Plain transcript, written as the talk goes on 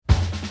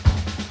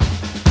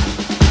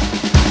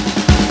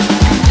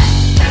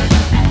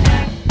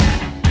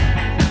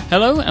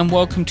Hello and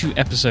welcome to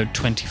episode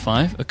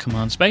 25 of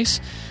Command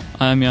Space.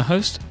 I am your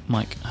host,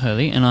 Mike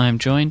Hurley, and I am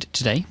joined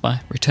today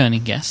by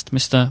returning guest,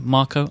 Mr.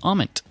 Marco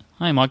Arment.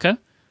 Hi, Marco.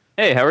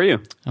 Hey, how are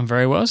you? I'm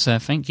very well, sir.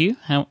 Thank you.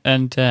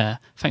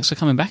 Thanks for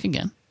coming back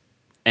again.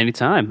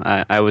 Anytime.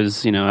 I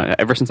was,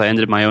 ever since I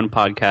ended my own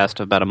podcast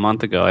about a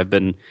month ago, I've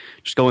been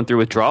just going through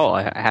withdrawal.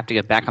 I have to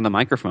get back on the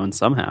microphone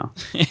somehow.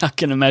 I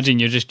can imagine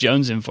you're just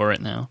jonesing for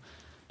it now.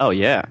 Oh,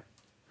 yeah.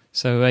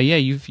 So,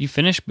 you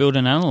finished Build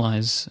and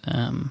Analyze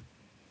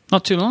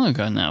not too long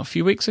ago now, a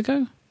few weeks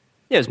ago?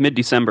 Yeah, it was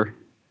mid-December.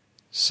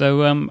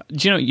 So,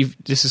 do you know,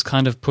 this has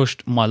kind of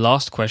pushed my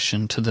last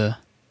question to the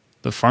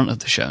front of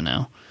the show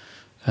now.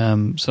 So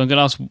I'm going to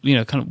ask,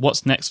 kind of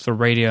what's next for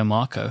Radio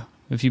Marco?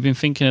 Have you been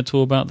thinking at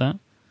all about that?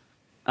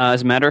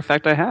 As a matter of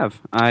fact, I have.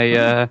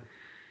 One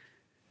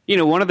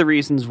of the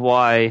reasons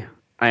why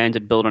I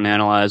ended Build and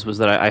Analyze was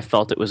that I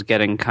felt it was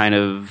getting kind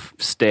of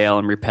stale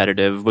and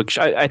repetitive, which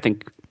I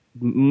think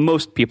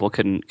most people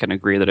can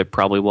agree that it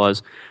probably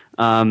was.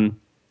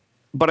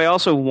 But I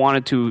also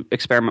wanted to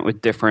experiment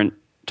with different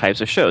types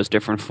of shows,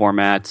 different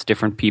formats,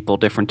 different people,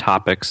 different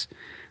topics.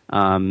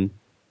 And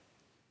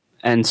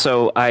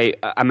so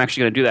I'm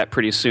actually going to do that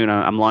pretty soon.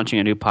 I'm launching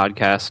a new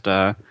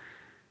podcast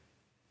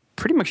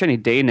pretty much any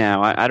day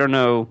now. I don't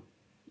know.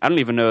 I don't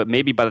even know.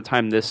 Maybe by the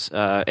time this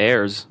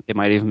airs, it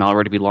might even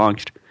already be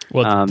launched.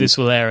 Well, this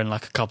will air in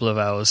like a couple of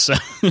hours, so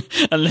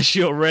unless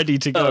you're ready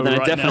to go then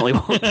right it definitely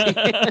now. won't be.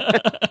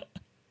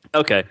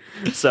 Okay.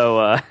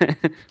 So,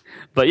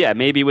 but yeah,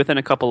 maybe within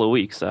a couple of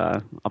weeks,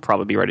 I'll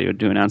probably be ready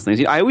to announce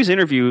things. I always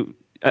have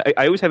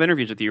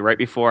interviews with you right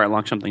before I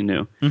launch something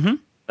new that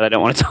I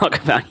don't want to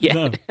talk about yet.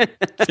 No.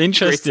 It's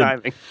interesting. Great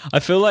timing. I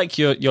feel like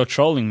you're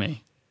trolling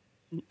me.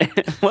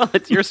 Well,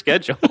 it's your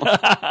schedule.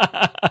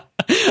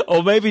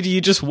 Or maybe do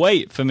you just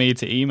wait for me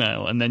to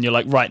email and then you're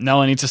like, right,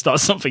 now I need to start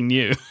something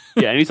new.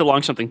 Yeah, I need to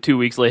launch something 2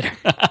 weeks later.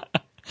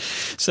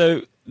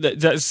 So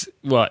that's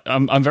what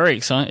I'm very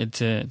excited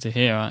to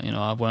hear.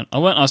 I won't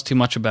ask too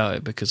much about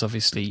it because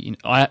obviously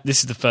this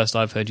is the first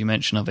I've heard you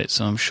mention of it,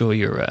 so I'm sure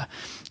you're.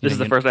 This is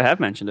the first I have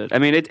mentioned it. I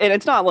mean,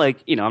 it's not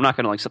like I'm not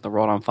going to set the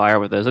world on fire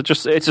with this.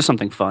 It's just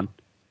something fun.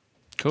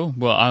 Cool.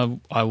 Well,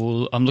 I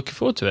will. I'm looking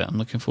forward to it. I'm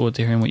looking forward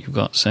to hearing what you've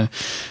got. So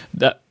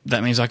that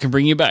means I can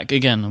bring you back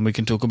again and we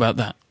can talk about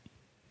that.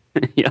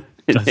 Yeah,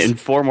 in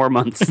 4 more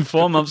months. In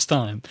 4 months'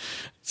 time.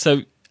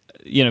 So.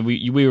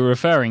 We were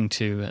referring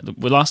to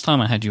the last time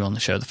I had you on the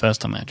show. The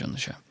first time I had you on the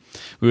show,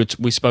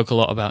 we spoke a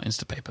lot about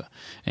Instapaper,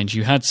 and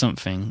you had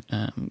something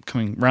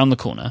coming round the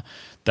corner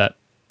that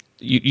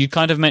you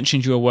kind of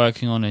mentioned you were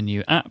working on a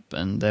new app,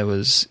 and there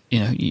was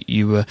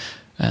you were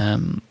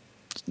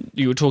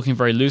talking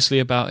very loosely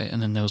about it,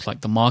 and then there was like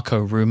the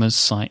Marco Rumors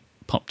site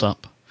popped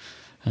up.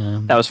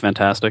 That was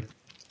fantastic,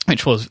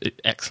 which was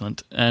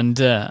excellent, and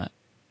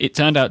it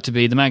turned out to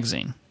be the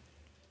magazine,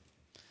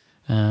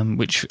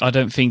 which I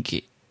don't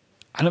think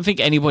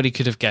anybody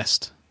could have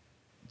guessed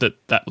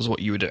that was what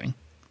you were doing.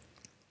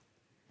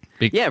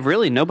 Yeah,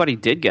 really, nobody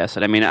did guess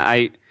it. I mean,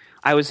 I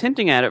was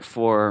hinting at it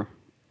for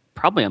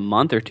probably a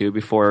month or two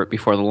before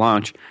the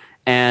launch,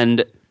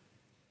 and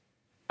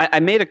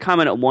I made a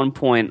comment at one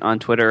point on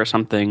Twitter or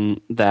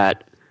something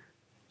that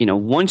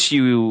once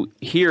you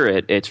hear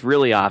it, it's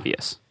really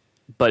obvious,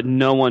 but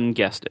no one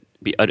guessed it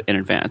in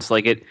advance.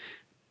 Like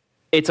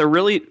it's a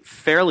really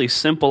fairly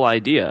simple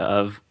idea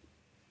of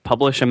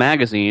publish a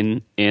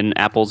magazine in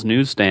Apple's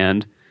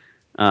newsstand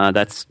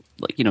that's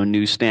like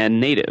newsstand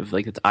native,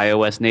 like it's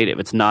iOS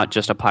native. It's not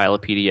just a pile of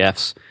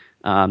PDFs.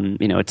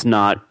 It's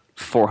not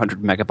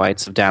 400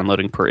 megabytes of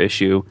downloading per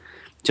issue.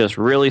 Just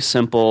really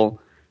simple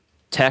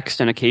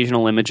text and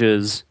occasional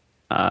images.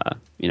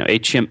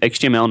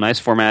 HTML, nice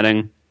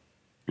formatting,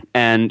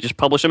 and just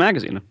publish a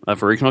magazine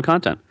of original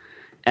content.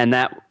 And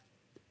that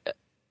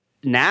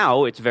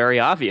now it's very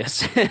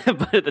obvious,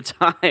 but at the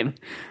time.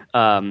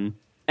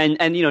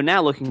 And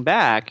now looking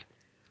back,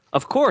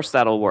 of course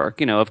that'll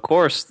work. Of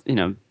course,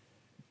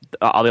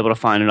 I'll be able to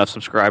find enough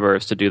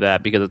subscribers to do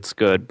that because it's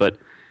good. But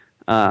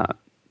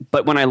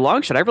when I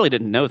launched it, I really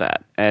didn't know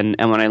that. And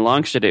when I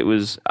launched it,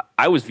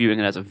 I was viewing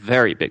it as a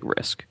very big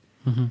risk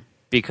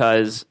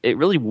because it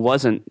really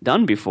wasn't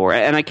done before.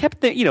 And I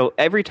kept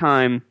every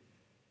time,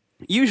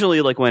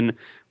 usually like when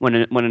a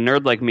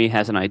nerd like me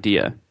has an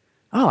idea,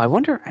 oh, I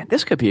wonder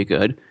this could be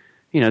good.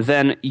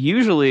 Then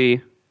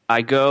usually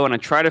I go and I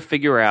try to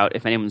figure out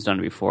if anyone's done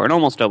it before, and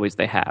almost always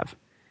they have.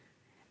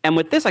 And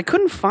with this, I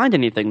couldn't find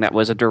anything that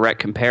was a direct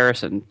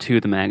comparison to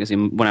the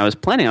magazine. When I was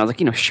planning, I was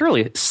like,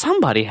 surely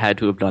somebody had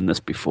to have done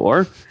this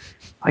before.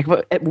 Like,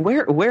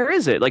 where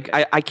is it? Like,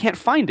 I can't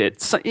find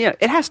it. So,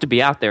 it has to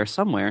be out there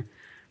somewhere.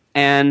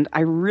 And I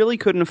really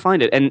couldn't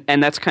find it.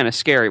 And that's kind of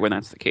scary when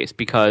that's the case,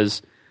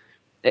 because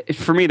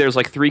for me, there's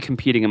like 3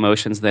 competing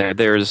emotions there.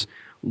 There's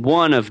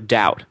one of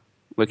doubt,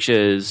 which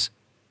is,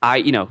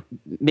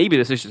 maybe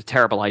this is just a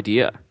terrible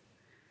idea.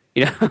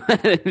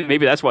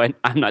 Maybe that's why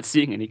I'm not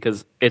seeing any,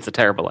 because it's a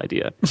terrible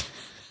idea.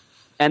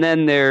 And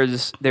then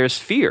there's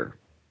fear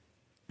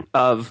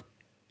of,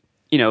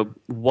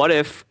 what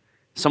if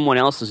someone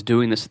else is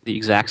doing this at the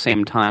exact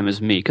same time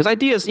as me. Because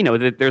ideas,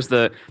 there's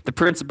the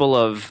principle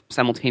of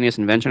simultaneous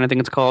invention, I think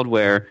it's called,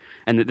 where,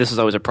 and this is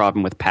always a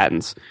problem with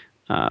patents,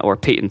 or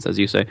patents, as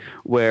you say,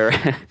 where,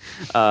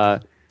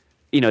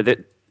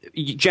 that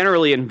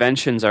generally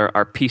inventions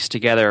are pieced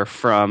together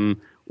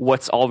from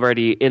what's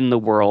already in the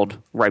world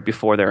right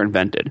before they're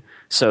invented.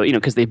 So,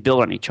 because they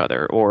build on each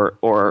other,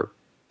 or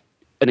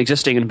an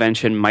existing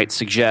invention might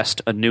suggest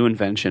a new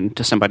invention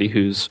to somebody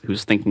who's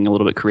thinking a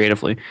little bit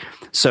creatively.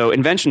 So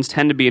inventions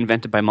tend to be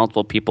invented by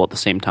multiple people at the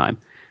same time,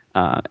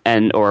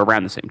 or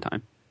around the same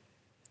time.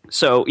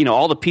 So,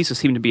 all the pieces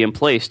seem to be in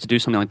place to do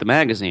something like the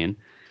magazine.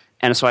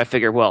 And so I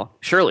figure, well,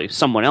 surely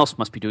someone else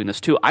must be doing this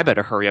too. I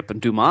better hurry up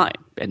and do mine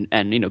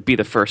and be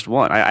the first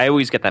one. I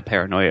always get that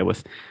paranoia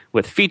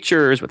with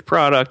features, with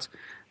products,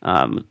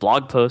 with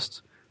blog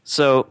posts.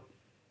 So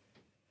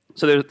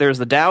there's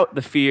the doubt,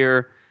 the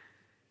fear,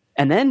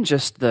 and then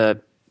just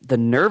the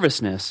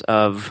nervousness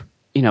of,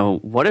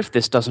 what if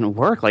this doesn't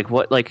work? And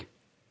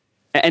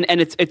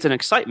it's an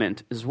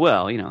excitement as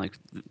well.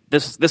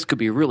 This could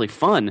be really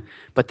fun.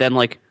 But then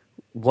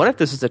what if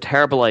this is a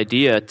terrible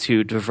idea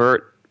to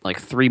divert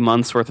 3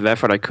 months worth of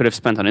effort I could have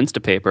spent on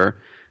Instapaper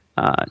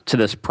to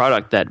this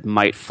product that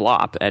might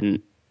flop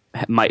and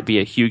might be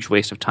a huge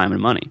waste of time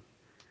and money.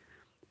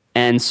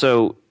 And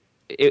so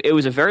it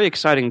was a very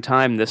exciting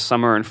time this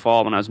summer and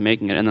fall when I was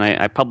making it. And then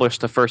I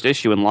published the first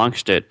issue and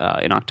launched it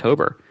in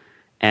October.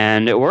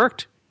 And it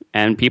worked.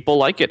 And people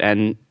like it.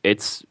 And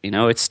it's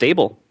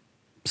stable.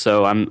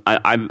 So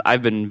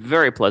I've been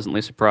very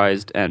pleasantly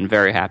surprised and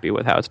very happy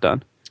with how it's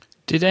done.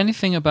 Did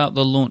anything about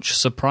the launch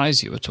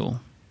surprise you at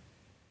all?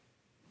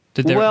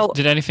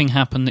 Did anything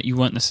happen that you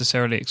weren't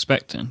necessarily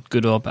expecting,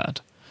 good or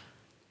bad?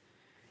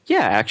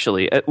 Yeah,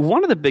 actually.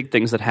 One of the big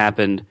things that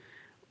happened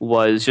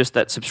was just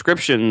that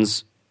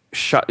subscriptions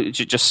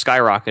just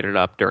skyrocketed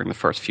up during the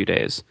first few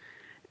days.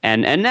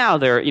 And now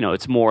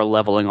it's more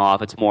leveling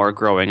off. It's more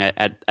growing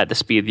at the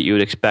speed that you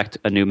would expect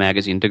a new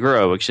magazine to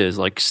grow, which is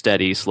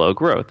steady, slow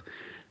growth.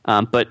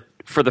 But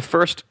for the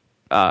first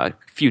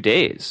few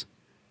days,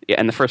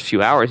 and the first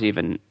few hours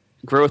even,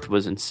 growth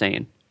was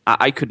insane.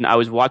 I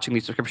was watching the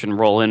subscription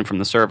roll in from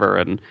the server,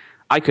 and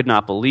I could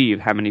not believe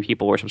how many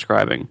people were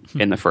subscribing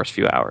in the first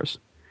few hours.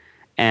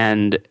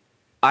 And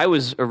I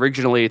was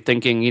originally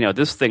thinking,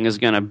 this thing is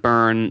going to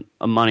burn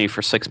money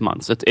for 6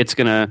 months. It's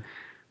going to,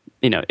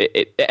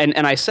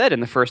 and I said in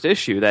the first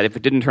issue that if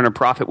it didn't turn a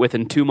profit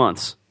within 2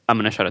 months, I'm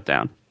going to shut it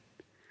down.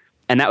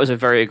 And that was a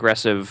very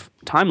aggressive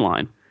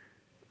timeline.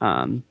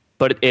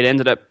 But it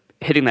ended up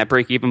hitting that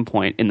break-even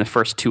point in the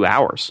first 2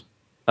 hours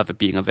of it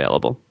being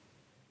available.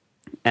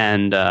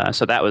 And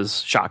so that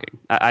was shocking.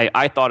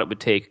 I thought it would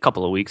take a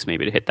couple of weeks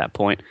maybe to hit that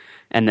point,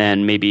 and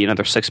then maybe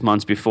another 6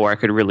 months before I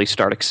could really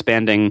start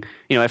expanding.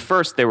 At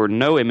first there were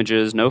no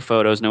images, no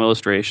photos, no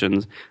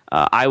illustrations.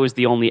 I was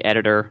the only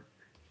editor.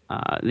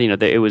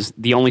 It was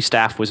the only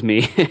staff was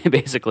me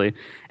basically.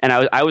 And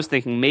I was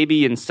thinking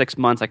maybe in 6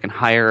 months I can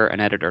hire an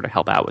editor to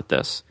help out with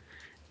this.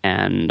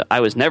 And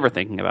I was never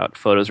thinking about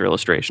photos or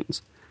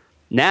illustrations.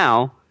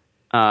 Now,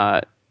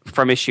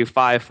 from issue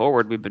 5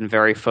 forward, we've been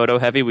very photo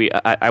heavy. We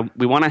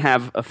want to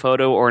have a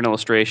photo or an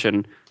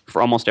illustration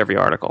for almost every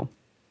article,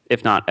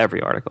 if not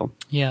every article.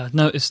 Yeah,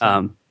 noticed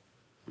that.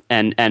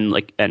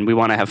 And we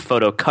want to have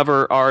photo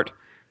cover art.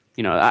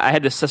 I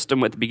had this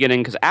system at the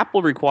beginning because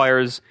Apple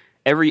requires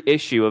every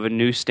issue of a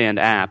newsstand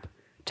app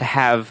to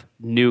have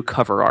new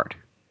cover art,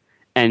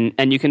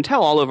 and you can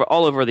tell all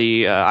over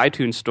the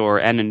iTunes store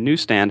and in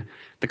newsstand.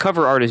 The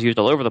cover art is used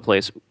all over the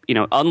place.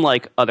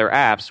 Unlike other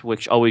apps,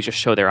 which always just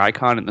show their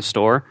icon in the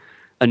store,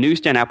 a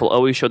newsstand app will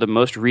always show the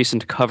most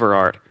recent cover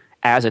art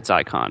as its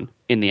icon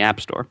in the App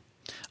Store.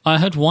 I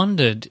had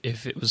wondered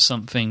if it was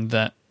something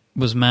that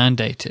was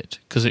mandated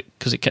because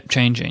it kept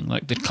changing,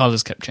 the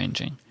colors kept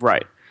changing.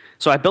 Right.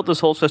 So I built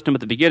this whole system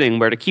at the beginning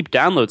where to keep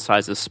download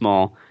sizes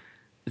small,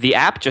 the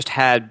app just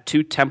had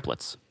 2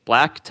 templates,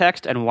 black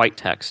text and white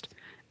text.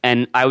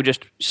 And I would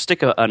just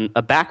stick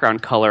a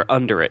background color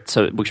under it,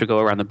 so which would go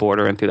around the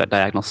border and through that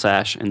diagonal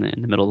sash in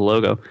the middle of the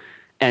logo.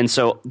 And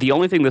so the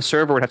only thing the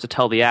server would have to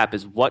tell the app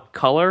is what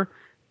color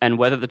and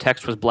whether the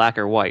text was black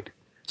or white.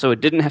 So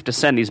it didn't have to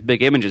send these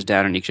big images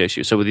down in each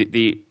issue. So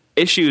the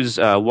issues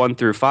 1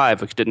 through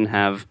 5, which didn't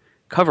have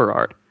cover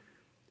art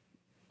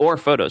or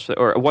photos,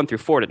 or 1 through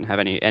 4 didn't have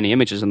any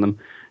images in them,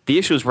 the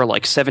issues were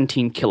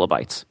 17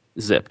 kilobytes.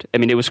 Zipped. I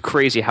mean, it was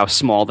crazy how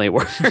small they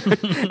were.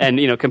 And,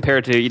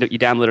 compared to, you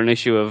download an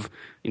issue of,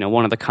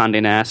 one of the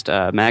Condé Nast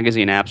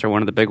magazine apps or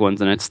one of the big ones,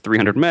 and it's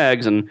 300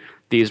 megs, and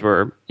these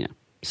were,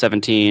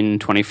 17,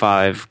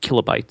 25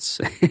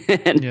 kilobytes.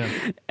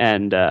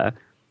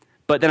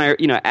 But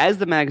then as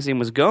the magazine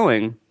was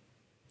going,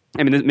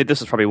 I mean,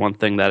 this is probably one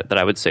thing that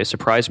I would say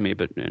surprised me,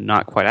 but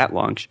not quite at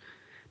launch.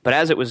 But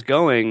as it was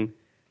going,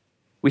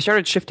 we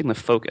started shifting the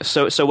focus.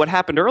 So what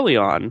happened early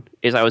on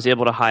is I was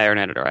able to hire an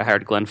editor. I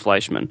hired Glenn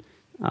Fleischman.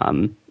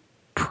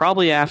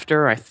 Probably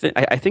after, I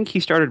think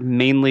he started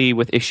mainly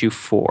with issue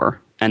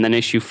 4. And then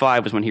issue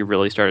 5 was when he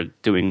really started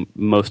doing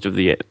most of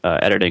the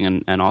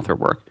editing and author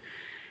work.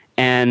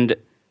 And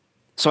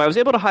So I was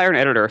able to hire an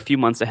editor a few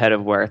months ahead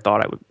of where I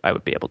thought I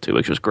would be able to,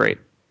 which was great.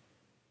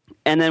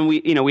 And then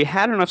we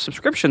had enough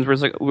subscriptions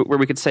where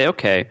we could say,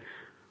 okay,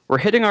 we're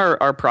hitting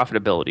our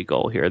profitability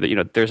goal here.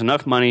 That there's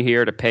enough money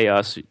here to pay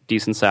us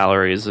decent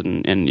salaries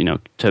and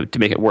to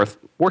make it worth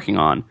working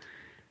on.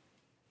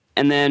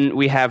 And then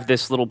we have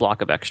this little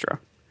block of extra.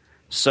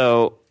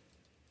 So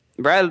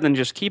rather than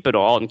just keep it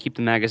all and keep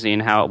the magazine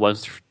how it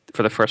was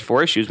for the first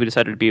 4 issues, we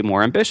decided to be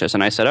more ambitious.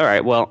 And I said, all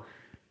right, well,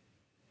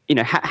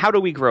 how do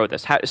we grow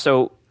this?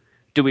 So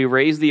do we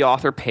raise the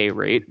author pay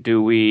rate?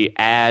 Do we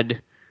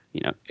add,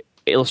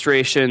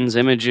 illustrations,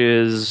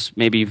 images,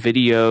 maybe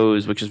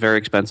videos, which is very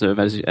expensive,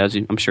 as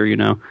I'm sure you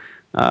know.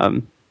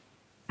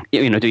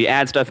 Do you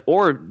add stuff,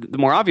 or the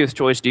more obvious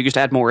choice, do you just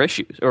add more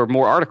issues or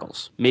more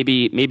articles?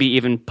 Maybe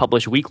even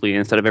publish weekly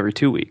instead of every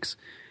 2 weeks.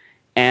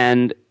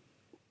 And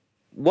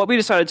what we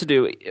decided to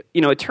do,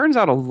 it turns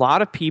out a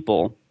lot of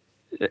people.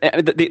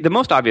 The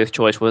most obvious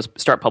choice was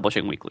start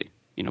publishing weekly.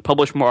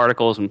 Publish more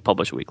articles and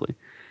publish weekly.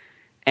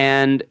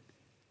 And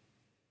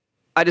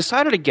I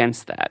decided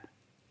against that.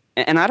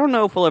 And I don't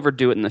know if we'll ever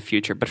do it in the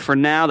future, but for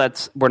now,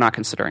 we're not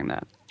considering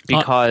that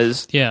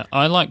because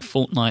I like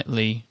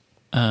fortnightly.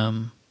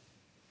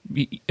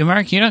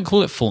 America, you don't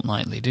call it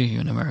fortnightly, do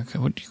you? In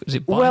America, is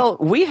it? Well,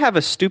 we have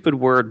a stupid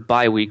word,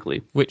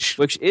 biweekly, which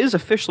is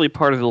officially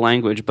part of the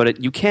language,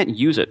 but you can't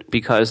use it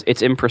because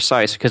it's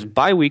imprecise. Because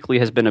biweekly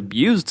has been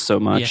abused so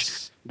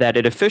much that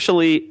it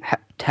officially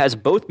has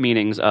both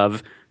meanings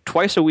of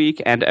twice a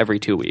week and every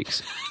 2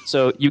 weeks.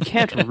 So you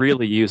can't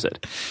really use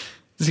it.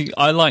 See,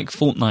 I like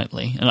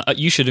fortnightly, and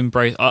you should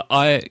embrace.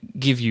 I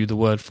give you the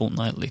word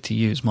fortnightly to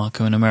use,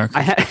 Marco, in America.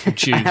 I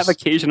have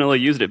occasionally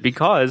used it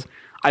because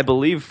I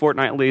believe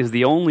fortnightly is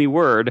the only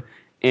word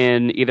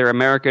in either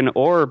American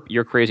or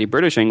your crazy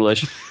British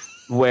English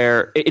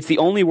where it's the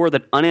only word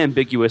that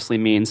unambiguously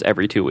means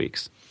every 2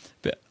 weeks.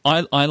 But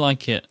I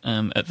like it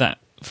at that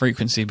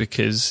frequency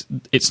because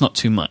it's not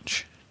too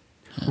much.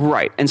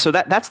 Right, and so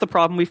that's the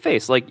problem we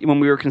face. Like when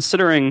we were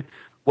considering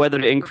whether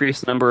to increase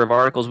the number of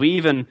articles, we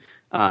even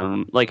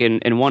like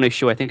in one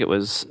issue, I think it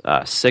was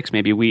 6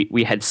 maybe,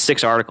 we had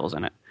 6 articles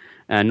in it.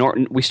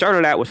 We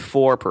started out with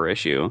 4 per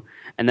issue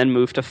and then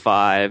moved to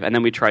 5 and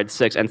then we tried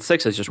 6, and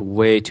 6 is just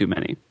way too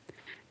many.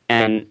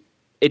 And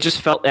it just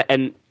felt,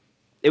 and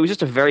it was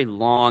just a very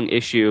long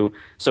issue,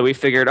 so we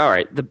figured, all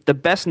right, the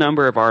best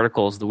number of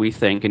articles that we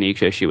think in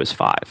each issue is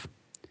 5.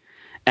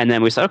 And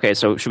then we said, okay,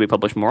 so should we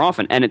publish more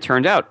often? And it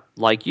turned out,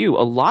 like you,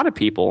 a lot of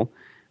people,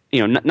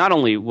 not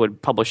only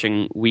would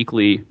publishing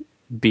weekly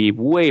be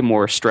way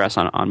more stress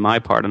on my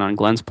part and on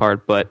Glenn's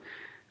part, but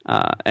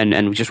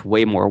and just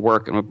way more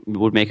work and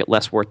would make it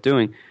less worth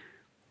doing.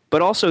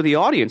 But also the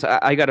audience.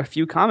 I got a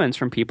few comments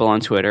from people on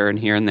Twitter and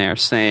here and there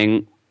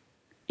saying,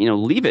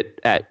 leave it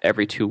at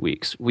every 2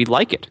 weeks. We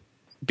like it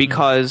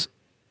because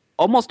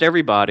almost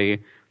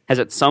everybody has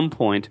at some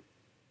point,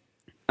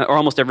 or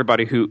almost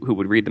everybody who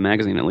would read the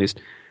magazine at least,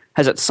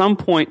 has at some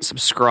point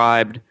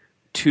subscribed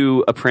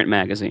to a print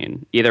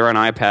magazine, either on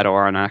iPad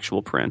or on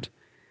actual print.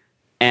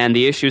 And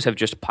the issues have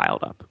just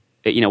piled up.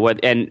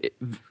 And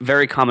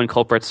very common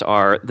culprits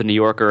are The New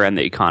Yorker and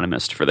The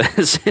Economist for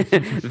this.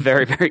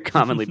 Very, very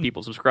commonly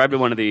people subscribe to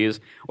one of these,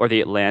 or The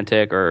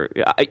Atlantic, or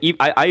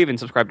I even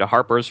subscribed to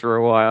Harper's for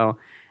a while.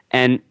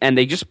 And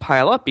they just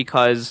pile up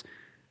because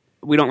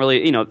we don't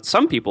really,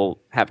 some people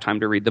have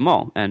time to read them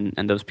all, and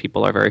those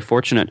people are very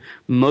fortunate.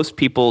 Most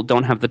people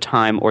don't have the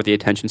time or the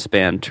attention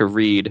span to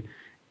read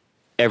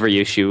every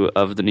issue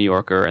of The New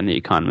Yorker and The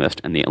Economist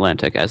and The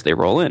Atlantic as they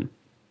roll in.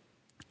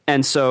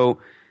 And so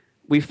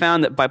we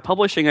found that by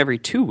publishing every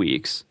 2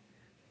 weeks,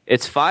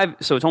 it's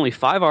only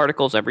 5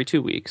 articles every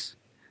 2 weeks.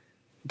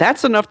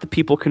 That's enough that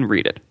people can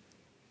read it.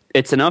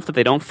 It's enough that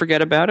they don't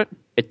forget about it.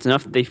 It's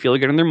enough that they feel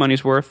getting their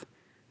money's worth.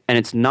 And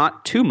it's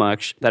not too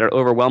much that it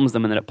overwhelms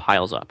them and that it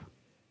piles up.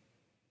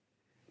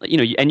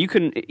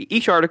 And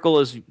each article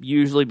is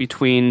usually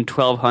between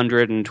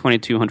 1,200 and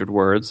 2,200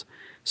 words.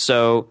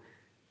 So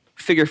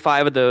figure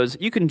 5 of those,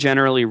 you can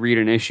generally read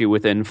an issue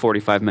within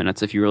 45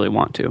 minutes if you really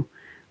want to.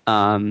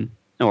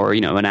 Or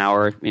an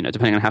hour,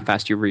 depending on how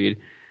fast you read.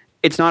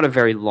 It's not a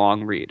very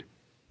long read.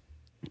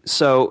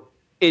 So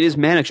it is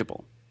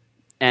manageable.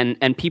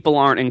 And people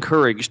aren't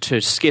encouraged to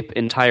skip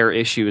entire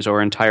issues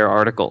or entire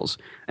articles.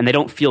 And they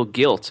don't feel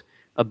guilt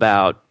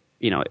about,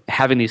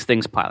 having these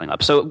things piling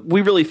up. So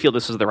we really feel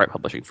this is the right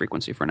publishing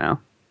frequency for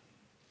now.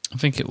 I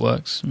think it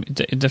works.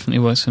 It definitely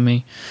works for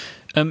me.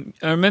 I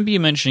remember you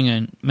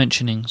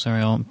mentioning,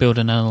 I'll build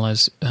and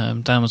analyze.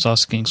 Dan was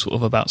asking sort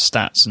of about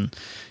stats, and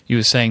you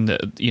were saying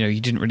that you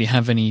didn't really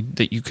have any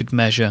that you could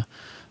measure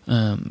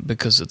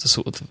because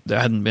of there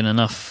hadn't been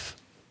enough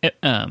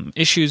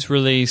issues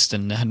released,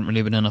 and there hadn't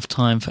really been enough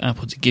time for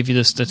Apple to give you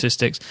the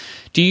statistics.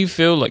 Do you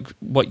feel like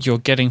what you're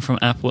getting from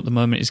Apple at the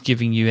moment is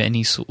giving you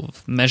any sort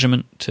of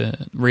measurement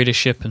to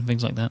readership and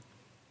things like that?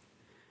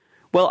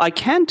 Well, I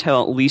can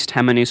tell at least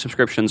how many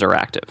subscriptions are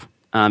active.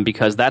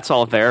 Because that's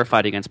all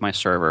verified against my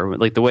server.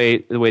 Like the way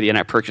the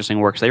in-app purchasing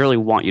works, they really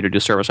want you to do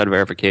server-side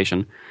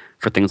verification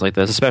for things like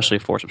this, especially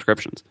for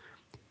subscriptions.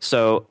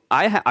 So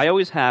I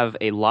always have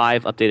a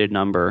live updated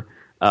number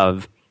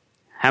of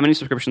how many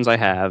subscriptions I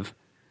have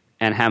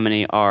and how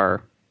many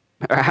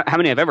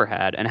I've ever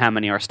had and how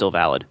many are still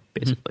valid,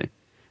 basically.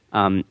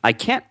 I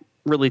can't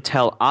really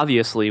tell,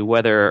 obviously,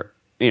 whether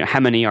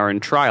how many are in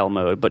trial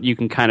mode, but you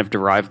can kind of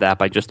derive that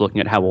by just looking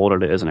at how old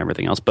it is and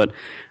everything else. But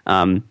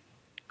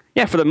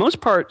yeah, for the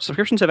most part,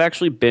 subscriptions have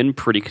actually been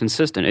pretty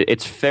consistent.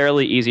 It's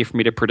fairly easy for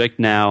me to predict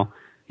now,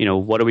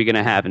 what are we going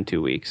to have in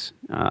 2 weeks?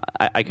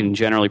 I can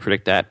generally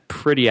predict that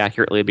pretty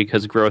accurately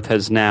because growth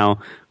has now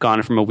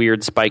gone from a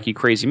weird, spiky,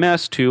 crazy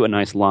mess to a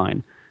nice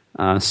line.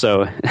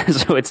 So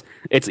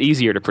it's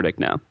easier to predict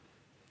now.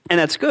 And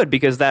that's good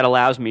because that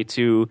allows me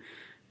to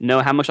know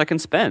how much I can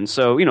spend.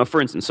 So,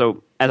 for instance,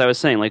 as I was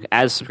saying, like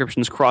as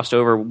subscriptions crossed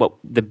over what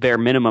the bare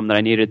minimum that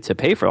I needed to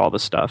pay for all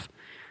this stuff,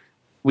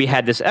 we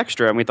had this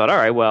extra and we thought, all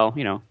right, well,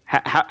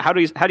 how do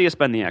you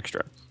spend the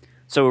extra?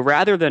 So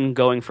rather than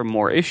going for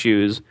more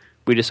issues,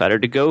 we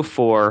decided to go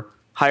for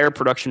higher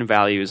production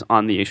values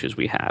on the issues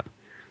we have.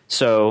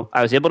 So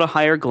I was able to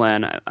hire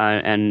Glenn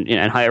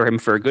and hire him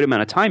for a good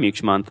amount of time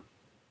each month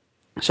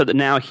so that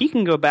now he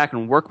can go back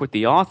and work with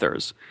the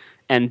authors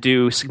and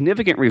do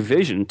significant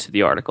revision to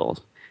the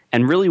articles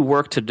and really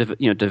work to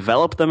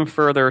develop them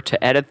further,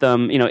 to edit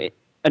them.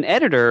 An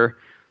editor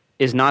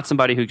is not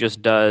somebody who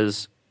just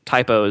does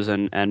typos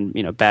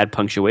and bad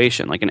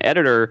punctuation. Like an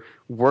editor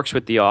works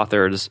with the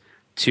authors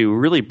to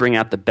really bring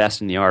out the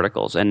best in the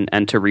articles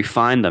and to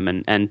refine them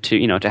and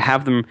to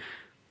have them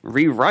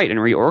rewrite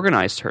and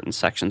reorganize certain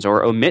sections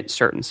or omit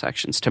certain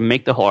sections to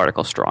make the whole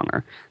article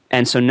stronger.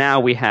 And so now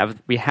we have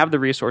the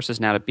resources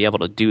now to be able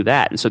to do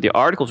that. And so the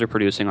articles we're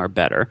producing are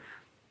better.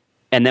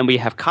 And then we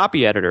have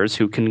copy editors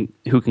who can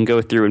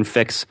go through and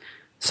fix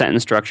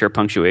sentence structure,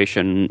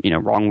 punctuation,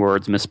 wrong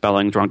words,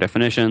 misspellings, wrong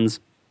definitions.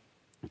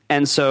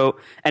 And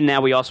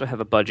now we also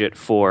have a budget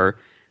for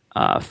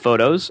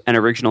photos and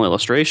original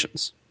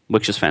illustrations,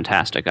 which is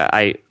fantastic.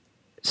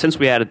 Since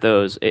we added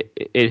those,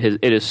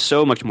 it is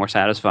so much more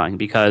satisfying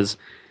because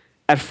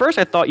at first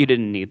I thought you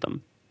didn't need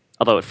them.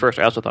 Although at first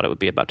I also thought it would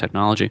be about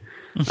technology.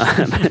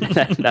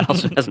 That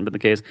also hasn't been the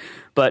case.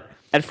 But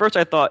at first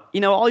I thought,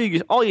 all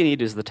you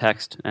need is the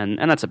text, and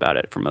that's about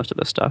it for most of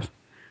this stuff.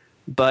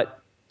 But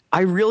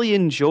I really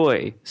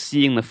enjoy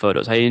seeing the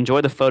photos. I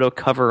enjoy the photo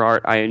cover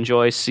art. I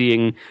enjoy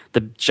seeing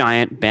the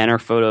giant banner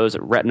photos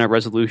at Retina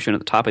resolution at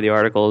the top of the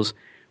articles,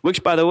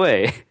 which, by the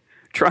way,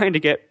 trying to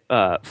get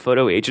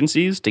photo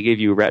agencies to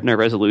give you Retina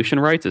resolution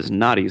rights is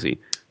not easy.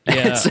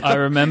 Yeah, so, I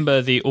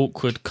remember the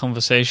awkward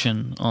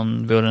conversation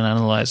on Build and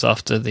Analyze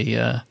after the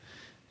ad.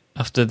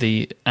 After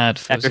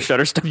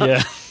Shutterstock?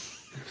 Yeah.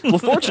 Well,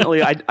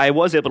 fortunately, I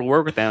was able to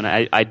work with them.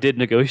 I did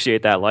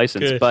negotiate that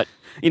license. Good. But,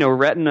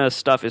 Retina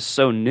stuff is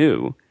so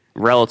new,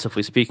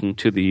 relatively speaking,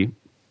 to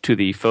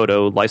the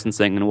photo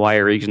licensing and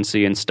wire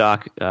agency and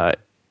stock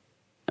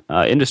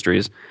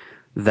industries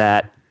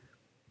that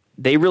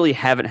they really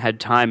haven't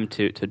had time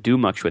to do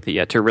much with it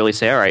yet, to really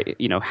say, all right,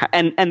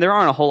 and there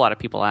aren't a whole lot of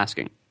people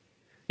asking.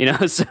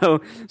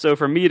 So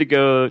for me to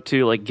go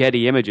to like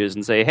Getty Images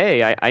and say,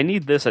 hey, I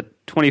need this at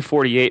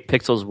 2048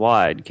 pixels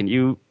wide. Can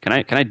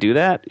I do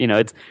that?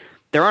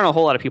 There aren't a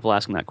whole lot of people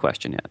asking that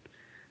question yet.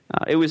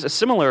 It was a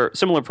similar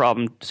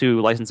problem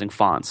to licensing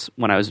fonts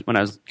when I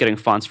was getting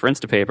fonts for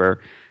Instapaper.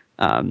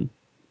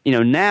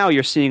 Now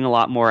you're seeing a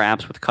lot more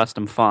apps with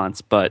custom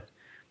fonts, but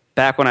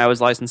back when I was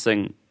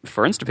licensing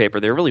for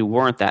Instapaper, there really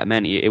weren't that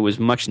many. It was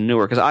much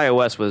newer because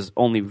iOS was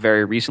only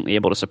very recently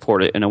able to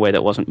support it in a way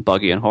that wasn't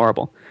buggy and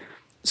horrible.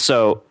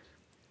 So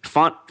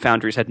font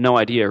foundries had no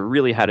idea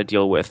really how to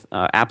deal with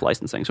app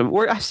licensing. So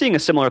we're seeing a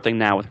similar thing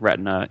now with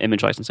Retina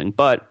image licensing,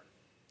 but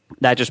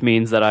that just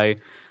means that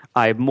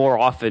I more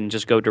often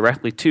just go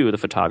directly to the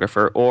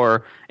photographer,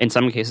 or in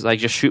some cases I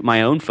just shoot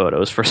my own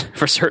photos for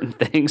certain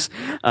things,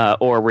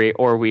 or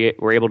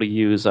we're able to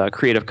use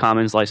Creative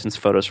Commons licensed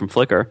photos from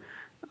Flickr,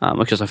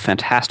 which is a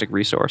fantastic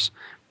resource.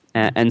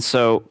 And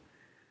so,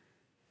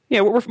 yeah,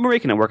 we're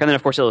making it work. And then,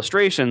 of course,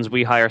 illustrations,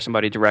 we hire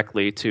somebody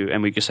directly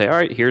and we just say, all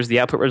right, here's the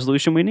output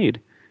resolution we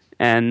need.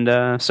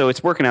 And so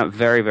it's working out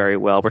very, very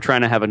well. We're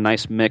trying to have a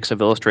nice mix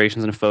of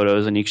illustrations and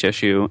photos in each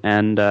issue.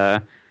 And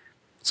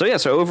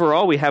so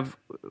overall,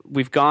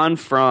 we've gone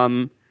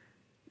from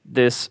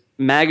this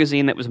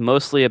magazine that was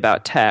mostly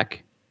about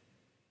tech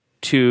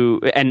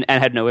to and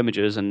had no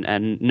images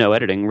and no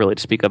editing really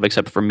to speak of,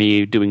 except for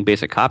me doing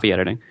basic copy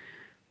editing,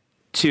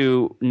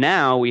 to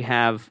now we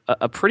have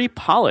a pretty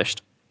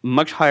polished,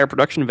 much higher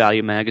production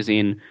value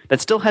magazine that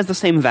still has the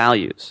same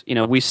values.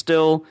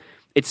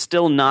 It's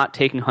still not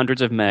taking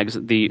hundreds of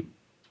megs.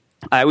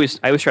 I always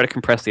try to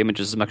compress the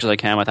images as much as I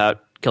can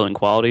without killing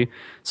quality.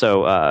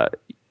 So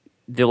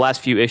the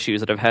last few issues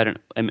that I've had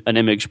an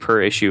image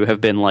per issue have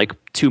been like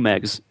 2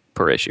 megs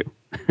per issue.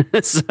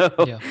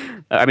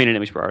 I mean an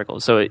image per article.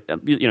 So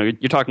you're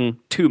talking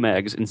 2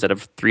 megs instead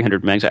of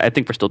 300 megs. I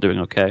think we're still doing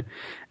okay.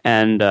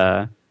 And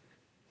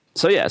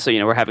so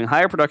we're having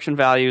higher production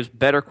values,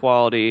 better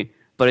quality,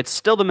 but it's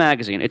still the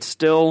magazine. It's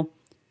still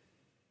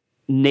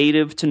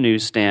native to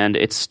newsstand.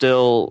 It's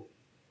still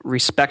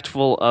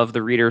respectful of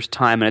the reader's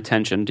time and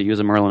attention, to use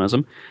a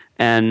Merlinism,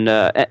 and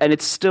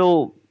it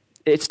still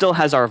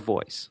has our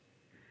voice.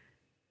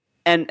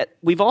 And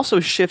we've also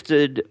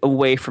shifted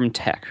away from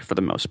tech for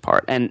the most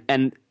part. And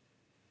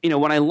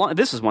when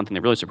this is one thing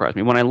that really surprised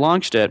me. When I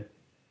launched it,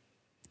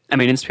 I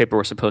mean, Instapaper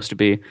was supposed to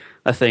be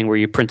a thing where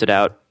you printed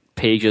out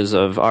pages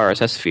of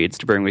RSS feeds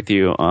to bring with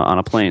you on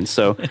a plane.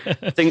 So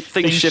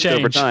things shift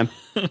over time.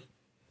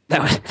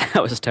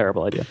 That was a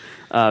terrible idea.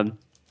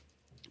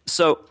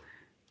 So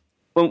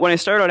when I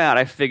started out,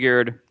 I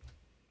figured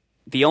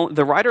the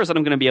writers that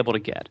I'm going to be able to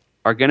get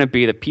are going to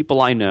be the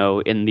people I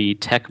know in the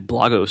tech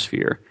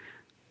blogosphere.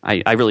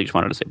 I really just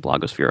wanted to say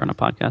blogosphere on a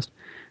podcast.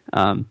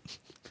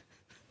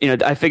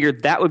 I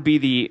figured that would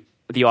be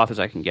the authors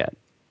I can get.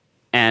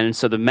 And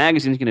so the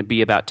magazine's going to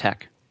be about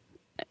tech.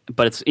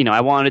 But it's,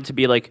 I wanted it to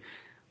be like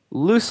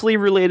loosely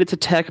related to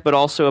tech, but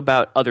also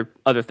about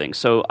other things.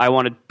 So I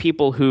wanted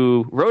people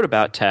who wrote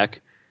about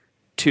tech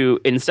to,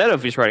 instead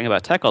of just writing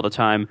about tech all the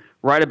time,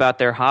 write about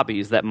their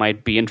hobbies that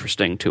might be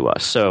interesting to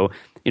us. So,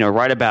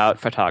 write about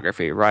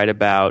photography, write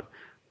about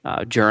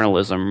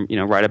journalism,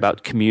 write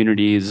about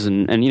communities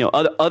and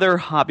other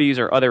hobbies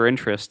or other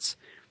interests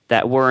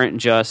that weren't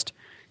just,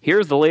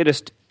 here's the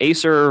latest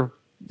Acer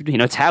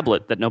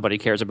tablet that nobody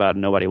cares about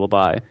and nobody will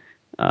buy,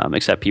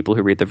 except people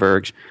who read The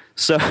Verge.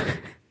 So,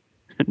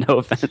 no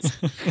offense.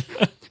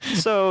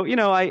 So,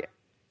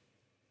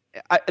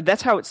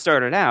 that's how it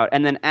started out.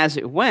 And then as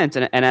it went,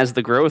 and as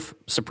the growth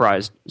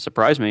surprised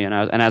me, and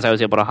as I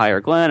was able to hire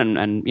Glenn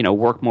and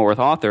work more with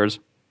authors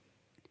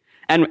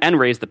and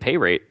raise the pay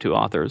rate to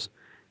authors,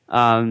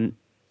 I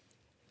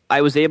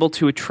was able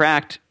to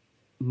attract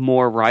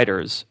more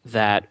writers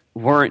that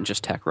weren't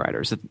just tech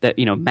writers, that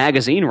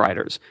magazine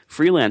writers,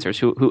 freelancers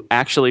who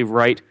actually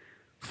write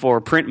for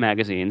print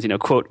magazines,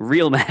 quote,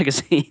 real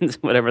magazines,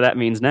 whatever that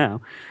means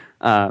now.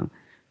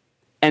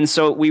 And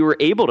so we were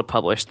able to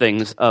publish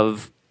things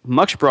of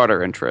much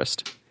broader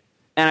interest.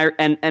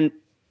 And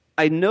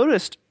I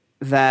noticed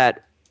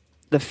that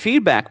the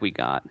feedback we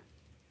got,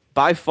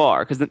 by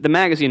far, because the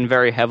magazine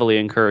very heavily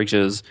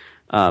encourages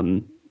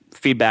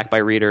feedback by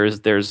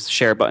readers. There's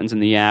share buttons in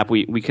the app.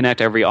 We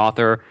connect every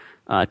author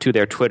to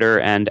their Twitter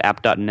and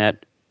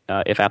app.net,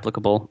 if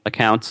applicable,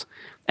 accounts.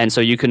 And so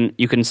you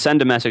can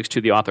send a message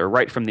to the author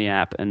right from the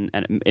app, and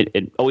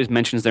it always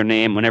mentions their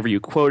name. Whenever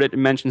you quote it, it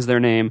mentions their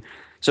name.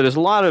 So there's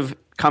a lot of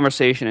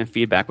conversation and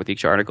feedback with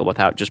each article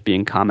without just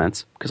being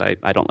comments, because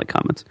I don't like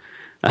comments,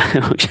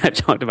 which I've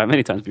talked about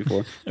many times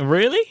before.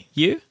 Really?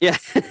 You? Yeah.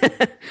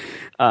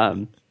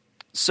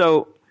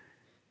 So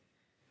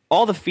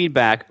all the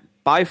feedback,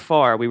 by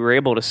far, we were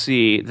able to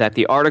see that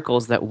the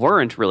articles that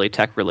weren't really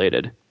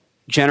tech-related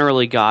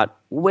generally got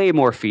way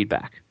more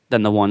feedback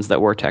than the ones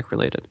that were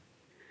tech-related.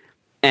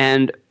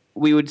 And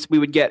we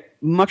would get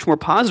much more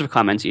positive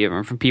comments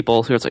even from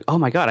people who it's like, oh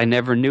my God, I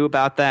never knew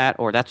about that,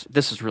 or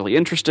this is really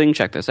interesting,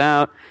 check this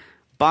out.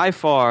 By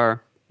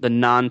far, the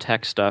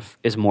non-tech stuff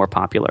is more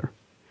popular.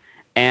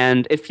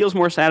 And it feels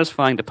more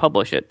satisfying to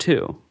publish it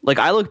too. Like,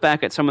 I look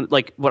back at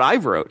like what I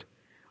wrote.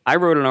 I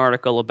wrote an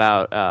article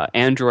about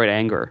Android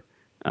anger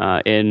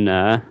in,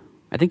 I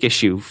think,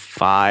 issue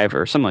 5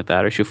 or something like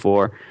that, or issue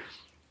 4.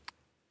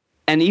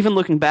 And even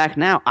looking back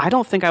now, I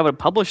don't think I would have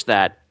published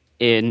that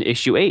in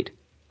issue 8.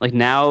 Like,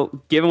 now,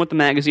 given what the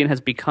magazine has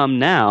become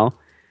now,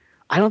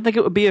 I don't think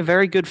it would be a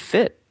very good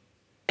fit.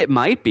 It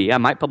might be. I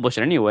might publish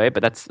it anyway,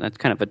 but that's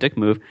kind of a dick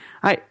move.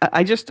 I'm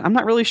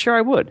not really sure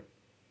I would.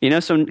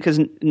 So because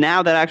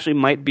now that actually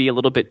might be a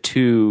little bit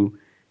too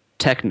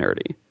tech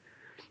nerdy.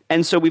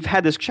 And so we've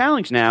had this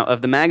challenge now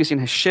of the magazine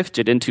has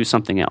shifted into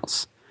something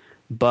else.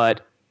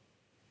 But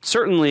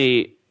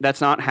certainly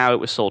that's not how it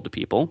was sold to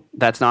people.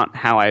 That's not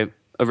how I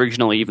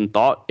originally even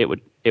thought it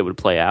would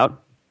play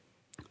out.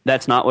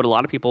 That's not what a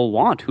lot of people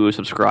want who have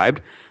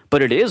subscribed,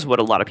 but it is what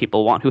a lot of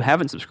people want who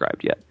haven't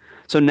subscribed yet.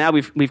 So now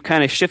we've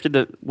kind of shifted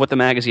what the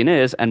magazine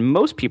is, and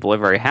most people are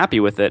very happy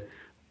with it.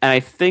 And I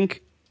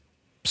think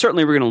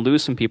certainly we're going to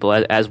lose some people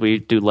as we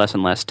do less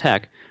and less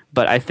tech,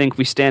 but I think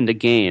we stand to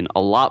gain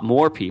a lot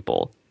more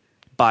people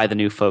by the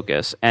new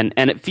focus. And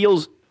it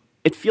feels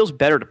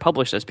better to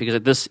publish this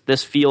because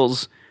this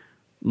feels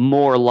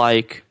more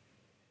like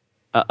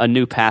a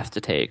new path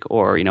to take,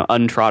 or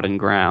untrodden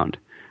ground,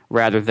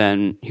 rather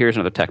than here's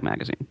another tech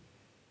magazine.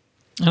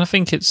 And I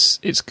think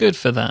it's good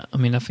for that. I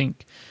mean, I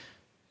think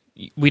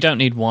we don't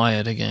need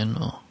Wired again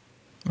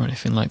or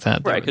anything like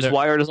that. Right, because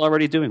Wired is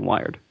already doing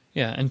Wired.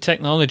 Yeah, and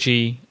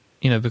technology,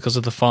 because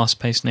of the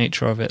fast-paced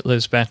nature of it,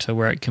 lives better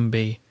where it can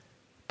be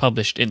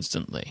published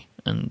instantly.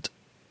 And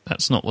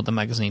that's not what the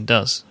magazine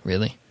does,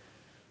 really.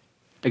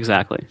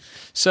 Exactly.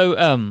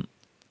 So,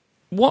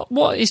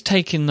 what is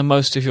taking the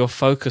most of your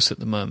focus at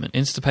the moment,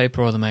 Instapaper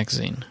or the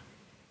magazine?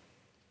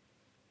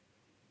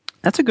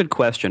 That's a good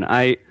question.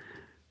 I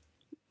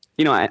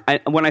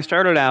when I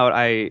started out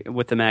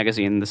with the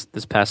magazine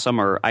this past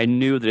summer, I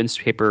knew that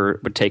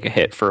Instapaper would take a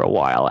hit for a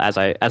while as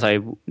I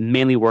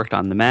mainly worked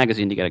on the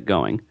magazine to get it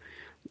going.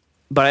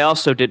 But I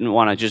also didn't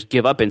want to just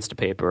give up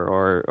Instapaper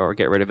or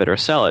get rid of it or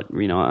sell it.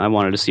 I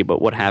wanted to see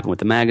what happened with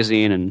the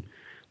magazine and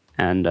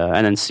and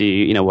then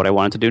see what I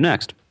wanted to do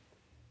next.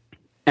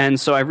 And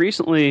so I've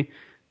recently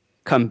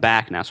come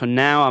back now. So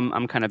now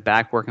I'm kind of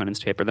back working on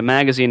Instapaper. The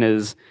magazine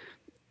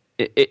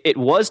it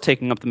was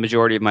taking up the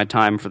majority of my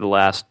time for the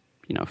last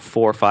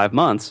 4 or 5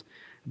 months,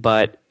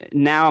 but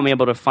now I'm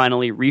able to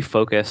finally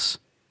refocus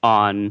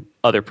on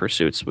other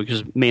pursuits, which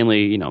is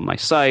mainly my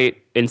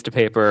site,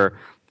 Instapaper,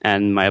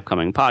 and my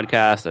upcoming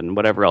podcast, and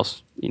whatever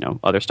else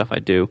other stuff I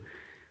do.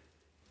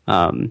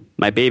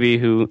 My baby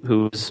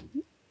who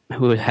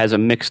has a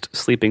mixed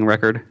sleeping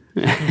record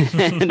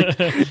and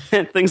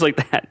things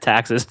like that,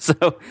 taxes.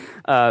 So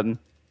I'm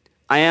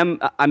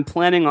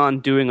planning on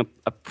doing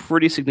a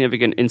pretty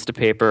significant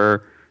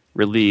Instapaper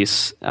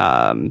release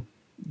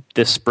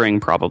this spring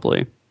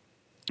probably.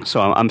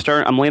 So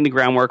I'm laying the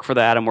groundwork for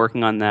that. I'm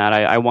working on that.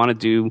 I want to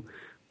do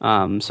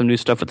some new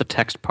stuff with the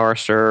text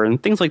parser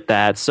and things like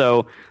that.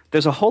 So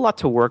there's a whole lot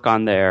to work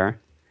on there,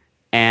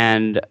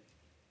 and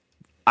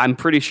I'm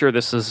pretty sure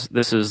this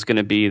is going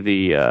to be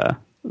the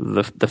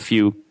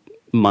few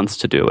months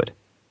to do it.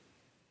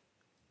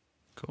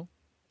 Cool.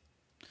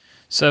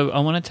 So I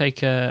want to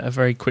take a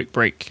very quick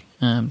break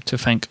to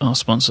thank our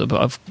sponsor,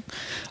 but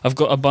I've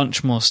got a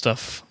bunch more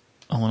stuff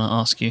I want to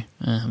ask you.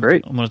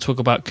 Great. I want to talk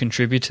about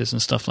contributors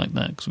and stuff like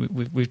that, because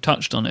we've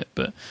touched on it,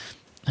 but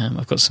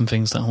I've got some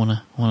things that I want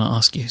to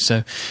ask you.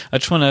 So I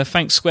just want to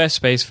thank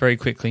Squarespace very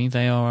quickly.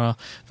 They are a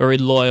very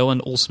loyal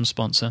and awesome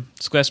sponsor.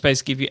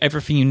 Squarespace give you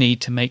everything you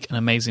need to make an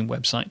amazing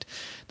website.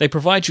 They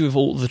provide you with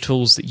all the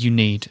tools that you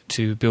need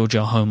to build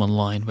your home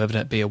online, whether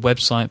that be a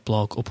website,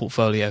 blog, or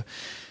portfolio.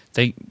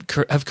 They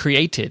have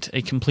created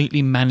a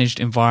completely managed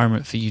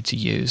environment for you to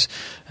use,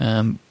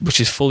 which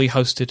is fully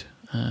hosted.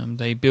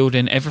 They build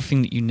in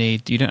everything that you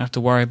need. You don't have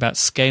to worry about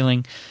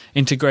scaling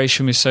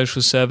integration with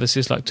social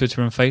services like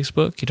Twitter and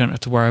Facebook. You don't have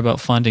to worry about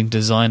finding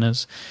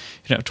designers.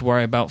 You don't have to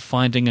worry about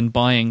finding and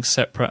buying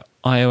separate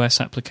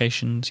iOS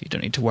applications. You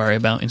don't need to worry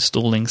about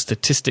installing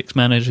statistics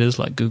managers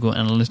like Google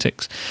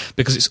Analytics,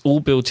 because it's all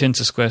built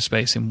into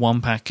Squarespace in one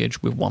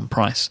package with one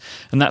price.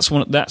 And that's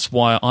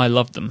why I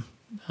love them.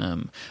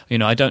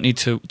 I don't need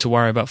to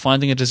worry about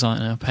finding a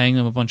designer, paying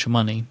them a bunch of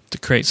money to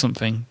create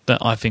something that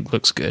I think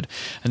looks good,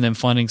 and then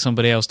finding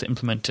somebody else to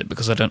implement it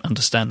because I don't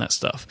understand that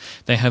stuff.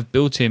 They have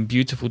built-in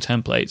beautiful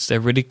templates. They're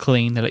really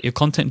clean. They let your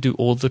content do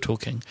all the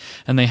talking,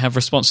 and they have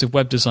responsive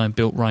web design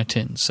built right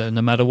in. So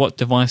no matter what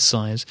device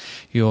size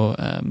you're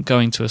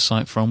going to a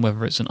site from,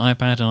 whether it's an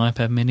iPad, an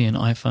iPad mini, an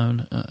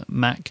iPhone,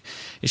 Mac,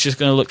 it's just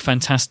going to look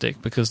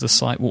fantastic because the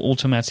site will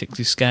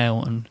automatically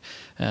scale and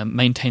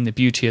maintain the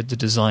beauty of the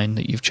design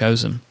that you've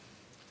chosen.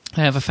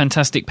 They have a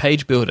fantastic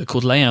page builder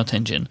called Layout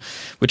Engine,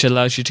 which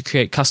allows you to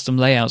create custom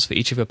layouts for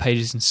each of your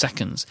pages in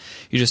seconds.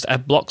 You just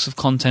add blocks of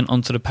content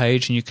onto the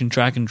page and you can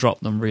drag and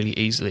drop them really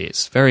easily.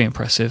 It's very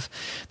impressive.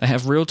 They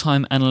have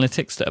real-time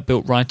analytics that are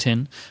built right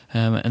in,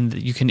 and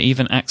you can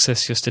even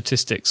access your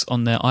statistics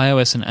on their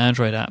iOS and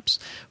Android apps,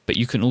 but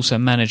you can also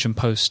manage and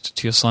post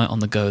to your site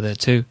on the go there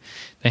too.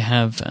 They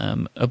have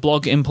a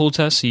blog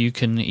importer, so you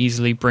can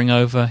easily bring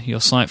over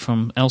your site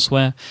from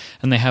elsewhere.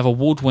 And they have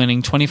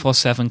award-winning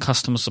 24/7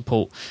 customer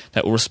support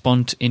that will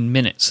respond in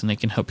minutes, and they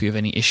can help you with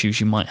any issues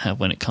you might have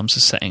when it comes to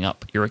setting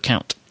up your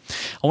account.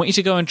 I want you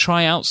to go and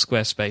try out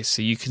Squarespace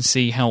so you can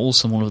see how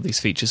awesome all of these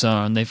features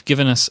are, and they've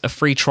given us a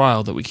free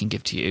trial that we can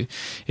give to you.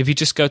 If you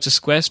just go to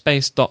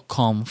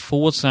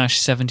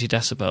squarespace.com/70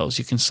 decibels,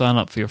 you can sign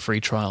up for your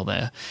free trial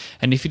there.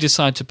 And if you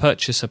decide to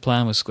purchase a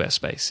plan with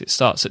Squarespace, it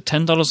starts at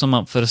 $10 a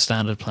month for the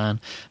standard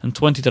plan and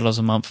 $20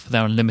 a month for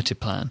their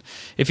unlimited plan.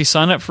 If you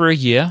sign up for a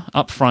year,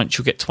 up front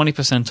you'll get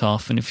 20%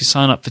 off, and if you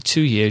sign up for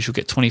 2 years, you'll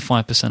get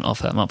 25% off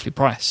that monthly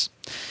price.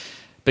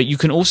 But you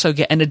can also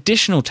get an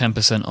additional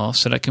 10% off,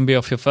 so that can be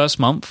off your first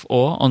month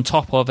or on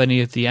top of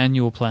any of the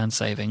annual plan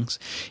savings.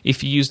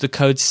 If you use the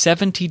code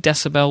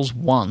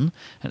 70decibels1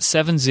 at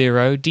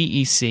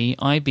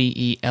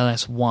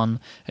 70DECIBELS1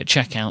 at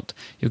checkout,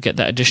 you'll get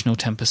that additional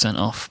 10%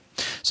 off.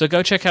 So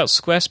go check out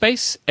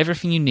Squarespace,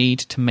 everything you need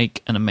to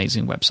make an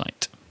amazing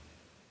website.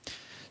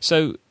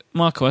 So,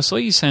 Marco, I saw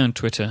you say on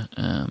Twitter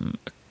a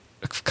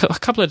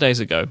couple of days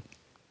ago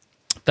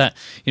that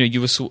you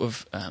were sort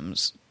of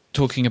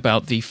talking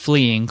about the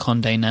fleeing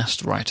Condé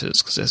Nast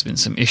writers, because there's been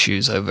some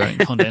issues over in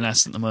Condé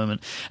Nast at the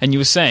moment, and you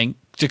were saying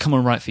to come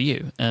and write for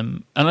you.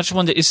 And I just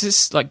wonder, is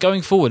this, like,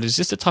 going forward, is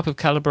this the type of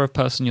caliber of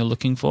person you're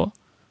looking for?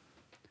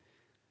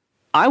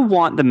 I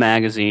want the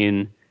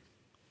magazine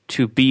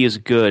to be as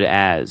good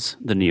as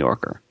The New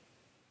Yorker.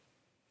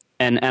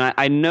 And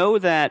I know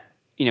that,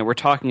 we're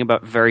talking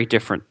about very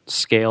different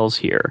scales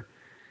here.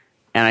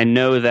 And I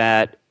know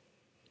that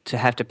to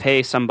have to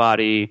pay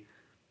somebody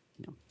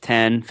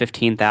 $10,000,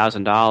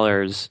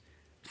 $15,000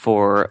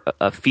 for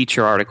a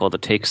feature article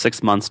that takes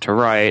 6 months to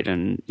write,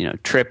 and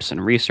trips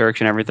and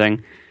research and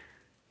everything,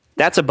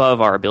 that's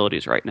above our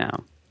abilities right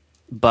now.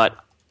 But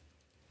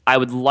I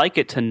would like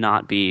it to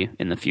not be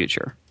in the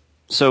future.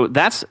 So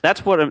that's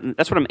what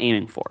I'm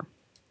aiming for.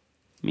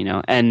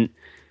 And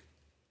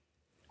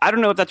I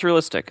don't know if that's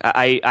realistic.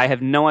 I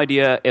have no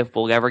idea if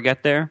we'll ever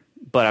get there,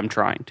 but I'm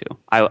trying to.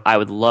 I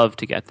would love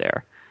to get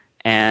there.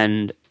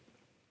 And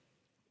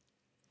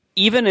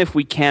even if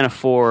we can't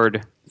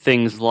afford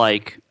things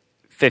like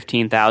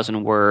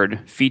 15,000 word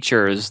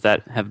features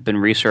that have been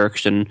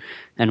researched and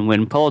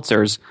win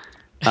Pulitzers,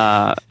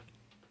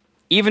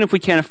 even if we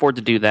can't afford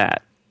to do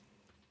that,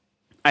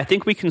 I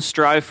think we can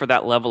strive for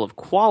that level of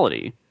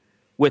quality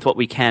with what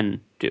we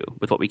can do,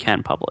 with what we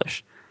can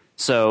publish.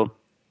 So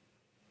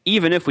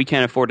even if we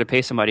can't afford to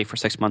pay somebody for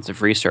 6 months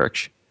of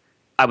research,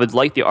 I would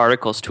like the